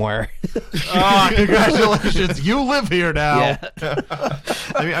somewhere. Congratulations, you live here now. Yeah.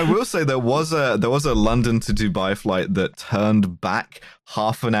 I mean, I will say there was a London to Dubai flight that turned back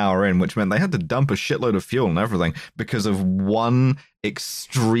half an hour in, which meant they had to dump a shitload of fuel and everything because of one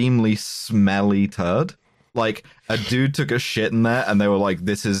extremely smelly turd. Like, a dude took a shit in there, and they were like,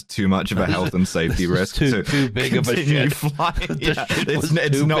 "This is too much of a health and safety risk. Too big of a shit. Flying. Yeah, it's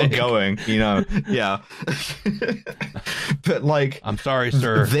not big. Going, you know." Yeah, but like, I'm sorry,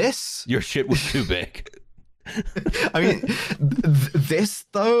 sir. Your shit was too big. I mean, this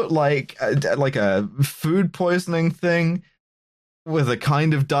though, like a food poisoning thing with a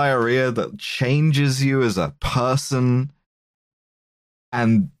kind of diarrhea that changes you as a person,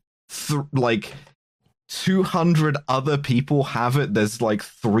 and like 200 other people have it. There's like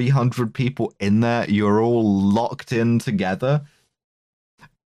 300 people in there. You're all locked in together.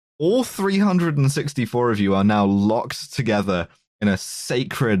 All 364 of you are now locked together in a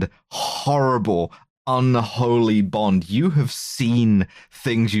sacred, horrible, unholy bond. You have seen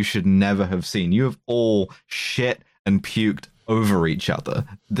things you should never have seen. You have all shit and puked over each other.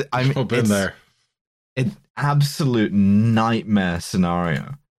 I've been there. An absolute nightmare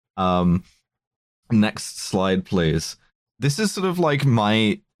scenario. Next slide, please. This is sort of like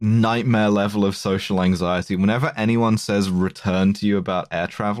my nightmare level of social anxiety. Whenever anyone says return to you about air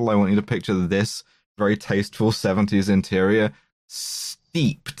travel, I want you to picture this very tasteful 70s interior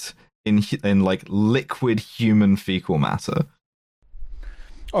steeped in like liquid human fecal matter.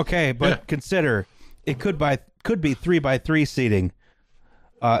 Okay, but consider it could be 3x3 seating.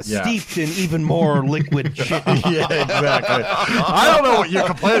 Steeped in even more liquid shit. Yeah, exactly. I don't know what you're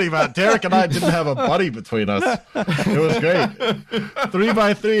complaining about. Derek and I didn't have a buddy between us. It was great.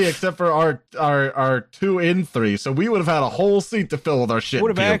 3x3, except for our 2-in-3. So we would have had a whole seat to fill with our shit. It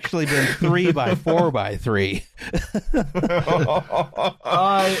would have actually been 3x4x3.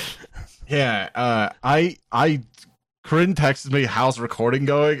 Corinne texted me, "How's recording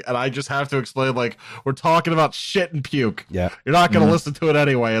going?" And I just have to explain, like, we're talking about shit and puke. Yeah. You're not going to listen to it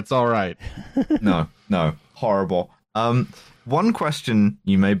anyway. It's all right. No. Horrible. One question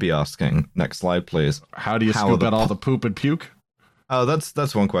you may be asking. Next slide, please. How do you scoop out all the poop and puke? Oh,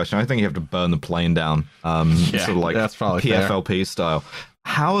 that's one question. I think you have to burn the plane down. Sort of like that's probably PFLP fair. Style.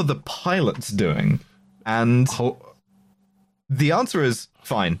 How are the pilots doing? And the answer is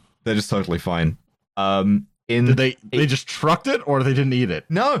fine. They're just totally fine. Did they just trucked it, or they didn't eat it?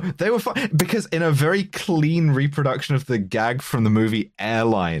 No, they were fine, because in a very clean reproduction of the gag from the movie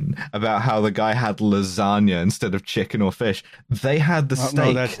Airline about how the guy had lasagna instead of chicken or fish, they had the steak.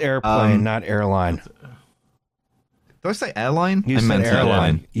 No, that's airplane, not airline. Did I say airline? You said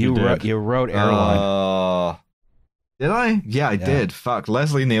airline. You wrote airline. Did I? Yeah, I did. Fuck,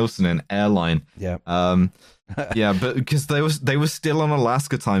 Leslie Nielsen in Airline. Yeah. Yeah, but because they were still on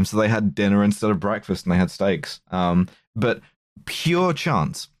Alaska time, so they had dinner instead of breakfast, and they had steaks. But pure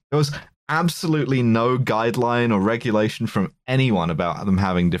chance. There was absolutely no guideline or regulation from anyone about them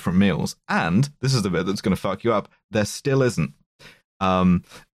having different meals. And this is the bit that's going to fuck you up. There still isn't.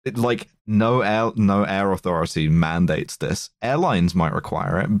 Like no air authority mandates this. Airlines might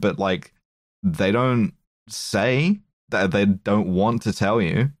require it, but like they don't say that. They don't want to tell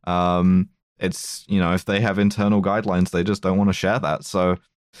you. It's, you know, if they have internal guidelines, they just don't want to share that. So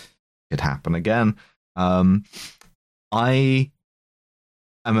it happened again. I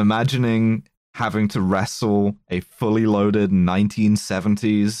am imagining having to wrestle a fully loaded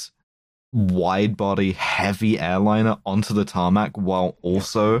 1970s wide body heavy airliner onto the tarmac while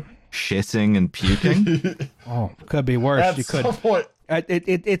also shitting and puking. Oh, could be worse. At some point,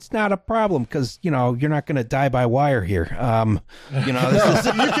 It's not a problem because you're not going to die by wire here. This is,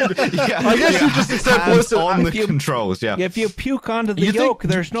 I guess you just accept listen on the controls. Yeah, if you puke onto the yolk,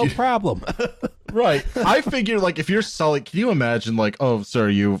 there's no problem. Right. I figure like if you're Sully, can you imagine like, oh, sir,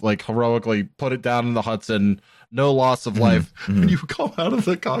 you like heroically put it down in the Hudson, no loss of life, and you come out of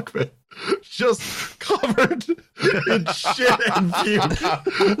the cockpit just covered in shit and puke.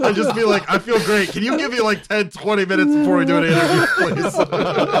 I just be like, I feel great. Can you give me like 10-20 minutes before we do an interview, please?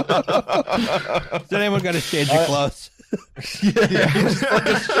 Is anyone got to change your clothes? Just like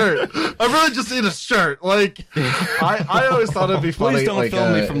a shirt. I really just need a shirt. Like, I always thought it'd be funny. Please don't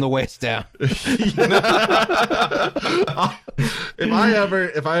film me from the waist down.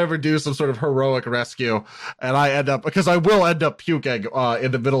 If I ever do some sort of heroic rescue, and I end up, because I will end up puking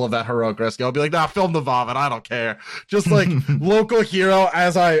in the middle of that heroic rescue, I'll be like, nah, film the vomit. I don't care. Just like local hero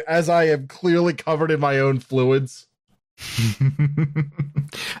as I am clearly covered in my own fluids.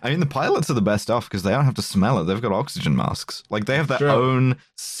 I mean, the pilots are the best off because they don't have to smell it. They've got oxygen masks. Like, they have their own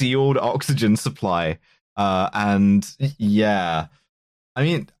sealed oxygen supply. And yeah, I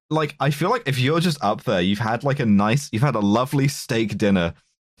mean, like, I feel like if you're just up there, you've had a lovely steak dinner.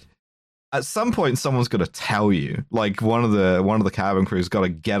 At some point, someone's got to tell you. Like, one of the cabin crew's got to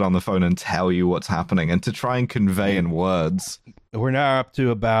get on the phone and tell you what's happening, and to try and convey in words. We're now up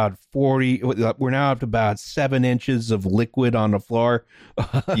to about 40. We're now up to about 7 inches of liquid on the floor.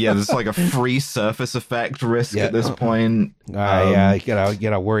 Yeah, there's like a free surface effect risk at this point. Yeah, you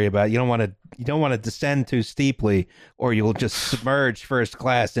gotta worry about it. You don't want to descend too steeply, or you'll just submerge first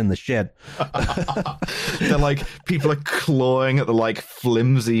class in the shit. They're like, people are clawing at the like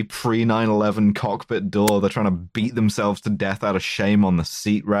flimsy pre 9/11 cockpit door. They're trying to beat themselves to death out of shame on the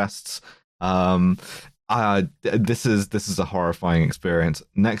seat rests. This is a horrifying experience.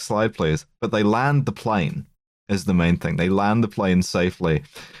 Next slide, please. But they land the plane is the main thing. They land the plane safely.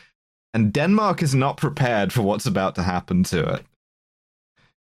 And Denmark is not prepared for what's about to happen to it.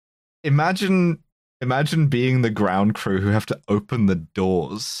 Imagine being the ground crew who have to open the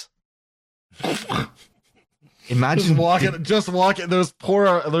doors. Imagine just walking. Those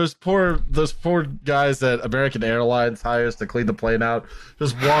poor guys that American Airlines hires to clean the plane out,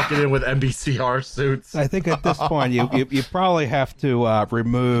 just walking in with NBCR suits. I think at this point you probably have to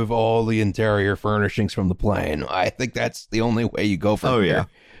remove all the interior furnishings from the plane. I think that's the only way you go from here.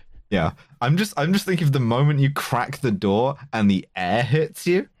 Yeah. I'm just thinking of the moment you crack the door and the air hits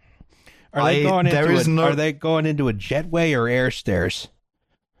you. Are they going into a jetway or air stairs?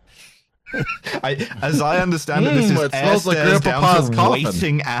 As I understand it, this is air stairs down to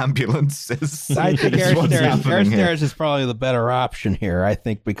waiting ambulances. I think air stairs is probably the better option here. I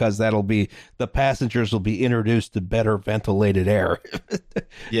think because the passengers will be introduced to better ventilated air.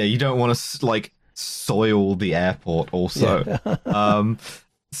 Yeah, you don't want to like soil the airport also. Yeah.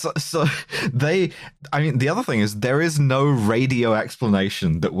 The other thing is there is no radio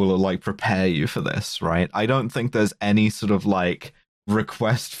explanation that will like prepare you for this, right? I don't think there's any sort of like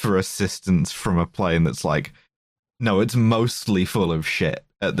request for assistance from a plane that's like, no, it's mostly full of shit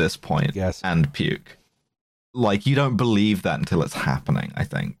at this point. Yes. And puke. Like, you don't believe that until it's happening, I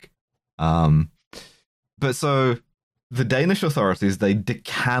think. But so the Danish authorities, they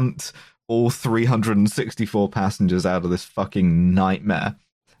decant all 364 passengers out of this fucking nightmare.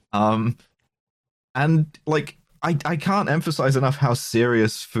 And like, I can't emphasize enough how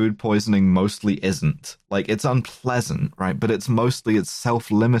serious food poisoning mostly isn't. Like, it's unpleasant, right? But it's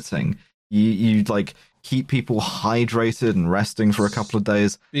self-limiting. You like keep people hydrated and resting for a couple of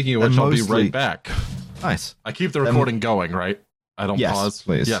days. Speaking of which, I'll be right back. Nice. I keep the recording going, right? I don't pause.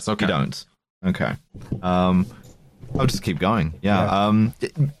 Please. Yes, okay. You don't. Okay. I'll just keep going. Yeah.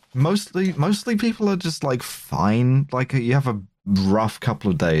 Mostly people are just like fine. Like, you have a rough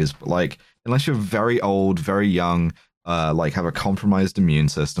couple of days, but like, unless you're very old, very young, like have a compromised immune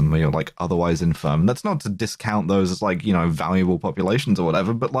system, or you're like otherwise infirm. That's not to discount those as like, valuable populations or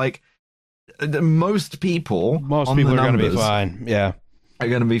whatever, but like most people are going to be fine. Yeah, are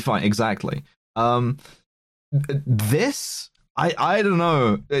going to be fine. Exactly. This, I don't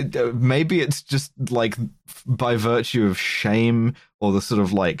know. Maybe it's just like by virtue of shame or the sort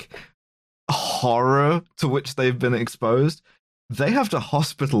of like horror to which they've been exposed. They have to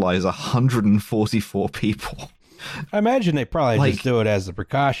hospitalize 144 people. I imagine they probably just do it as a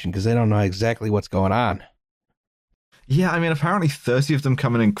precaution because they don't know exactly what's going on. Yeah, I mean, apparently 30 of them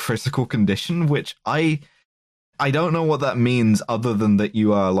come in critical condition, which I don't know what that means other than that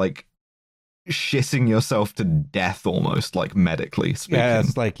you are, like, shitting yourself to death almost, like, medically speaking. Yeah,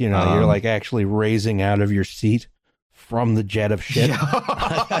 it's like, you're, like, actually raising out of your seat from the jet of shit. Yeah.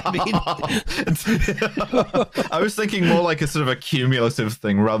 I mean, I was thinking more like a sort of a cumulative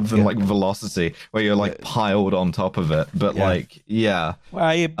thing rather than like velocity, where you're like piled on top of it. But like, yeah.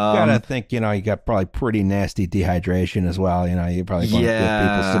 Well, you gotta think, you got probably pretty nasty dehydration as well. You probably want to give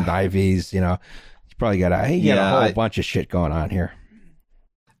people some IVs. You probably got a whole bunch of shit going on here.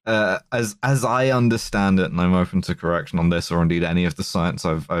 As I understand it, and I'm open to correction on this, or indeed any of the science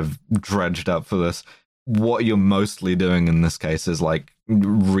I've dredged up for this, what you're mostly doing in this case is like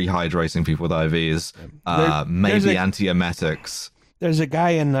rehydrating people with IVs, maybe antiemetics. There's a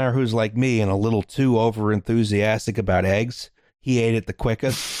guy in there who's like me and a little too over enthusiastic about eggs. He ate it the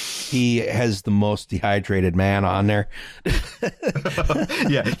quickest. He has the most dehydrated man on there.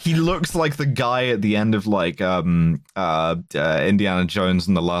 Yeah, he looks like the guy at the end of like Indiana Jones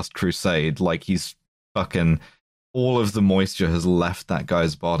and the Last Crusade. Like he's fucking, all of the moisture has left that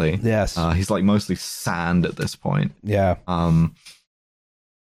guy's body. Yes. He's like mostly sand at this point. Yeah. I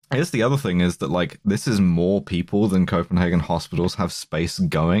guess the other thing is that like this is more people than Copenhagen hospitals have space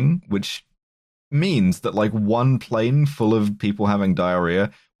going, which means that like one plane full of people having diarrhea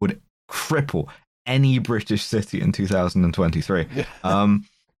would cripple any British city in 2023. Oh,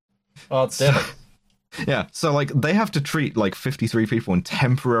 damn it. Yeah, so like they have to treat like 53 people in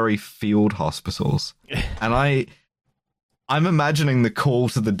temporary field hospitals. And I'm imagining the call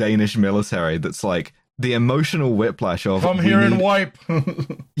to the Danish military that's like the emotional whiplash of come here and wipe.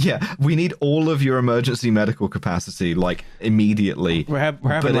 Yeah, we need all of your emergency medical capacity like immediately. We're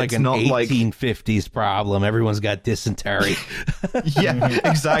having like an 1850s problem. Everyone's got dysentery. Yeah,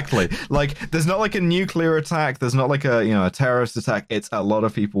 exactly. Like there's not like a nuclear attack, there's not like a terrorist attack. It's a lot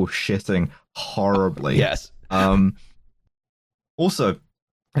of people shitting horribly. Yes. Also,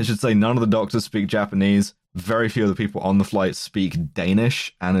 I should say none of the doctors speak Japanese. Very few of the people on the flight speak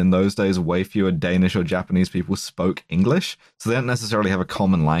Danish, and in those days, way fewer Danish or Japanese people spoke English, so they don't necessarily have a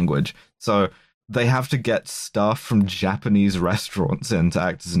common language. So they have to get staff from Japanese restaurants in to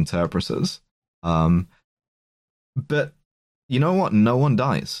act as interpreters. But you know what? No one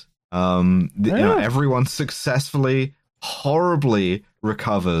dies. Everyone successfully, horribly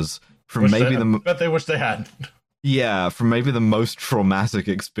recovers from bet they wish they had. Yeah, from maybe the most traumatic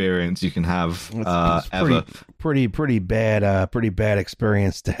experience you can have ever. Pretty bad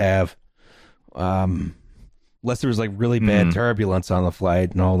experience to have. Unless there was like really bad turbulence on the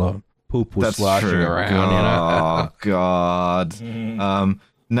flight and all the poop was sloshing around. Oh God.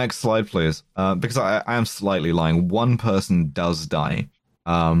 Next slide, please. Because I am slightly lying. One person does die,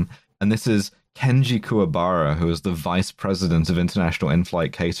 and this is Kenji Kuwabara, who is the vice president of International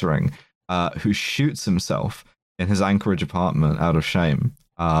In-Flight Catering, who shoots himself in his Anchorage apartment out of shame.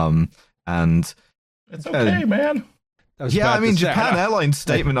 And it's okay, man. Yeah, I mean, Japan Airlines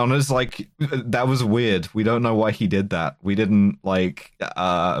statement on it is like, that was weird. We don't know why he did that. We didn't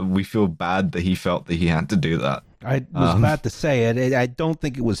we feel bad that he felt that he had to do that. I was about to say it. I don't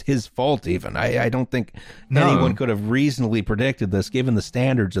think it was his fault even. I don't think anyone could have reasonably predicted this given the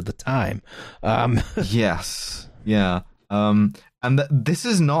standards at the time. Yes. Yeah. And this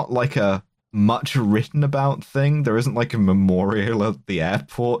is not like a much written about thing. There isn't like a memorial at the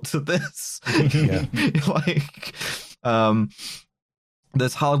airport to this. Yeah.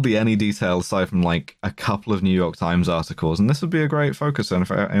 There's hardly any detail aside from like a couple of New York Times articles, and this would be a great focus on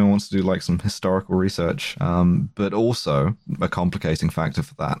if anyone wants to do like some historical research. But also a complicating factor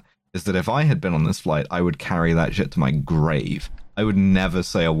for that is that if I had been on this flight, I would carry that shit to my grave. I would never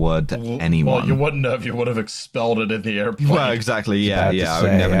say a word to anyone. Well, you wouldn't have. You would have expelled it in the airplane. Well, exactly. Yeah. I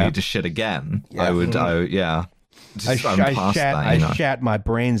would never need to shit again. Yeah. I shat my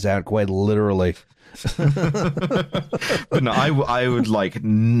brains out quite literally. But no, I would like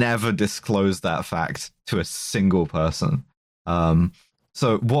never disclose that fact to a single person.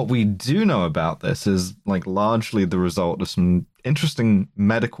 So what we do know about this is like largely the result of some interesting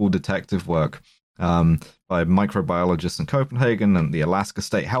medical detective work by microbiologists in Copenhagen and the Alaska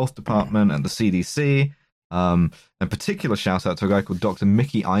State Health Department and the CDC. In particular, shout out to a guy called Dr.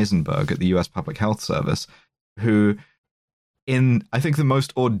 Mickey Eisenberg at the U.S. Public Health Service, who, in I think the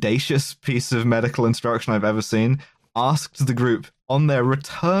most audacious piece of medical instruction I've ever seen, asked the group on their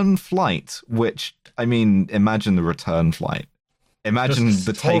return flight, which, I mean, imagine the return flight. Imagine just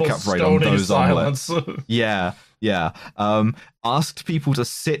the take-up rate on those omelets. Yeah. Asked people to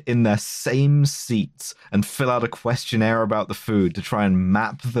sit in their same seats and fill out a questionnaire about the food to try and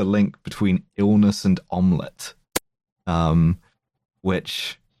map the link between illness and omelet.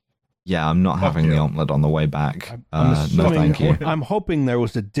 Which, yeah, I'm not having the omelet on the way back. No, thank you. I'm hoping there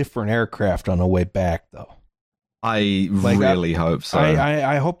was a different aircraft on the way back, though. I really hope so.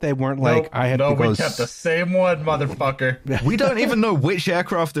 I hope they weren't like, I had to go... we kept the same one, motherfucker. We don't even know which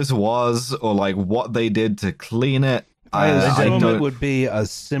aircraft this was, or like what they did to clean it. I assume it would be a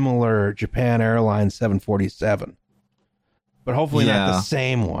similar Japan Airlines 747, but hopefully not the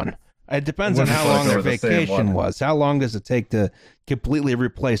same one. It depends on how long their vacation was. How long does it take to completely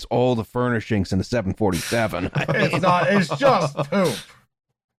replace all the furnishings in a 747? It's just poop.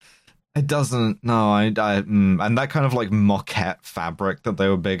 It doesn't. No, and that kind of like moquette fabric that they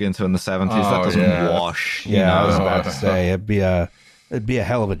were big into in the 70s. That doesn't wash. Yeah, I was about to say it'd be a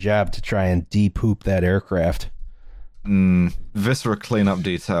hell of a job to try and de-poop that aircraft. Viscera cleanup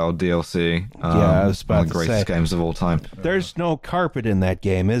detail DLC. I was about one of the greatest games of all time. There's no carpet in that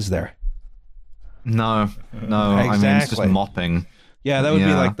game, is there? No. Exactly. I mean, it's just mopping. Yeah, that would be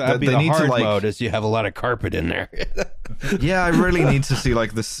like that'd be the hard mode, is you have a lot of carpet in there. Yeah, I really need to see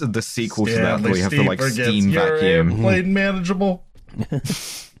like the sequel to that where you have to like steam vacuum. Airplane manageable.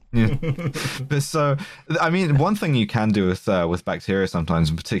 Yeah. But so, I mean, one thing you can do with bacteria sometimes,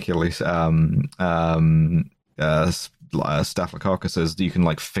 and particularly Staphylococcus, is you can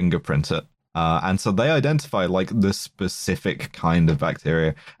like fingerprint it. And so they identify like the specific kind of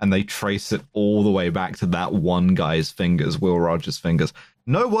bacteria, and they trace it all the way back to that one guy's fingers, Will Rogers' fingers.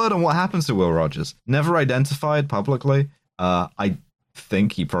 No word on what happens to Will Rogers. Never identified publicly. I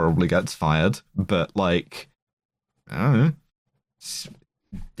think he probably gets fired, but like, I don't know.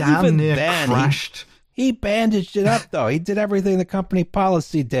 Damn Even near then, crashed. He bandaged it up, though. He did everything the company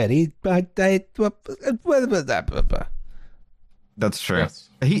policy did. That's true. Yes.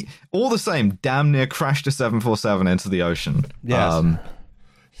 He, all the same, damn near crashed a 747 into the ocean. Yes.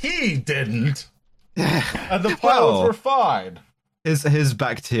 He didn't. And the pilots were fine. His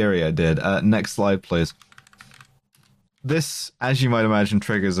bacteria did. Next slide, please. This, as you might imagine,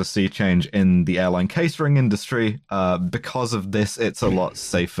 triggers a sea change in the airline catering industry. Because of this, it's a lot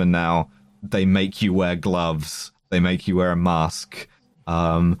safer now. They make you wear gloves. They make you wear a mask.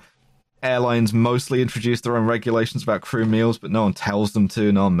 Airlines mostly introduce their own regulations about crew meals, but no one tells them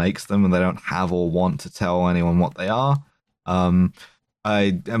to, no one makes them, and they don't have or want to tell anyone what they are. My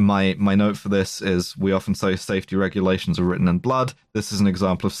note for this is, we often say safety regulations are written in blood. This is an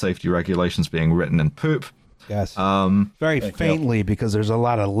example of safety regulations being written in poop. Yes. Very faintly, because there's a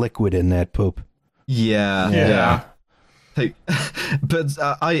lot of liquid in that poop. Yeah. Hey, but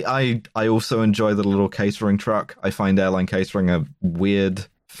I also enjoy the little catering truck. I find airline catering a weird,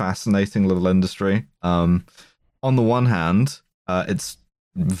 fascinating little industry. On the one hand, it's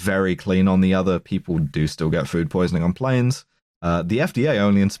very clean. On the other, people do still get food poisoning on planes. The FDA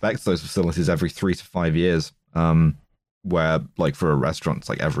only inspects those facilities every 3 to 5 years, where, like, for a restaurant, it's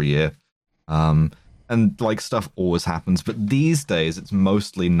like every year. And, like, stuff always happens. But these days, it's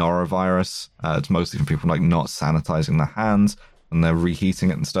mostly norovirus. It's mostly from people, like, not sanitizing their hands and they're reheating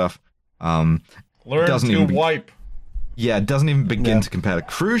it and stuff. Learn to wipe. Yeah, it doesn't even begin to compare to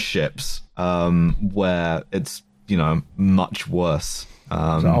cruise ships, where it's, much worse.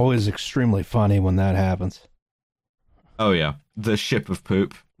 It's always extremely funny when that happens. Oh, yeah. The ship of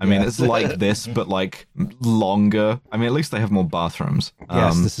poop. I mean, it's like this, but, like, longer. I mean, at least they have more bathrooms.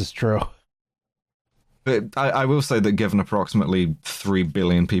 Yes, this is true. But I will say that given approximately 3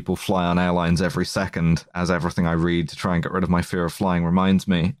 billion people fly on airlines every second, as everything I read to try and get rid of my fear of flying reminds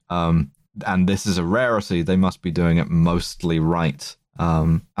me, and this is a rarity, they must be doing it mostly right.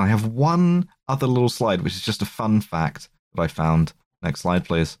 I have one other little slide, which is just a fun fact that I found. Next slide,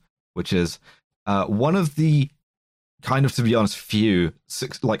 please. Which is one of the kind of, to be honest, few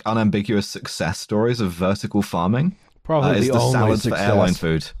like unambiguous success stories of vertical farming. Probably is the the only salads success. for airline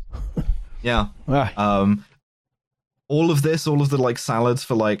food. Yeah. All of the like salads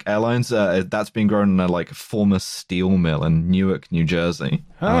for like airlines, that's been grown in a like former steel mill in Newark, New Jersey,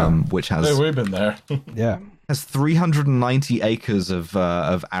 which has we've been there. Yeah, has 390 acres of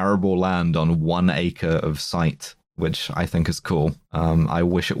arable land on 1 acre of site, which I think is cool. I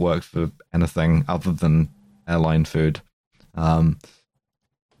wish it worked for anything other than airline food.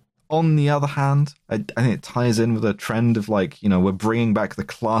 On the other hand, I think it ties in with a trend of like, we're bringing back the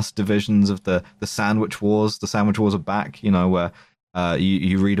class divisions of the sandwich wars. The sandwich wars are back, where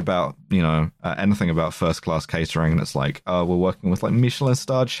you read about, anything about first class catering, and it's like, oh, we're working with like Michelin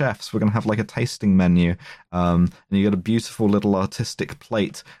starred chefs. We're going to have like a tasting menu. And you get a beautiful little artistic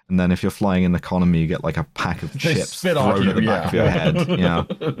plate. And then if you're flying in economy, you get like a pack of chips thrown at the back of your head.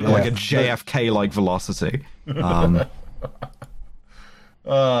 Like a JFK-like velocity.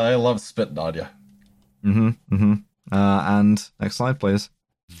 I love spitting on you. And next slide, please.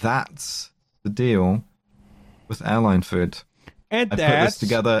 That's the deal with airline food. And I that's put this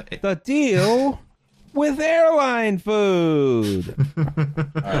together. the deal with airline food. All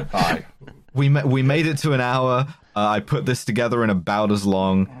right, bye. We made it to an hour. I put this together in about as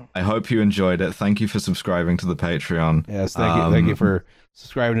long. I hope you enjoyed it. Thank you for subscribing to the Patreon. Yes, thank you. Thank you for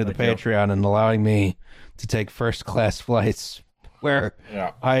subscribing to the Patreon and allowing me to take first class flights where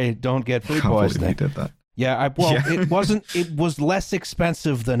I don't get food poisoning. You did that. Yeah, it wasn't. It was less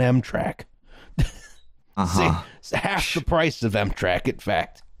expensive than Amtrak. Uh-huh. See, half the price of Amtrak, in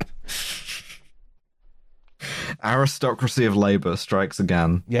fact. Aristocracy of labor strikes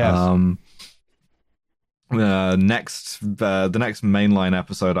again. Yes. The next mainline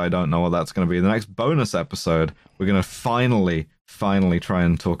episode, I don't know what that's going to be. The next bonus episode, we're going to finally try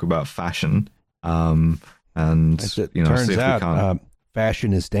and talk about fashion. And As it turns see if out, we can't.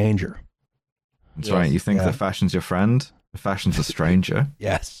 Fashion is danger. That's right. You think that fashion's your friend? Fashion's a stranger.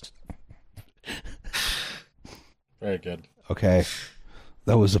 Yes. Very good. Okay.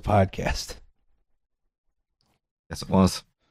 That was a podcast. Yes, it was.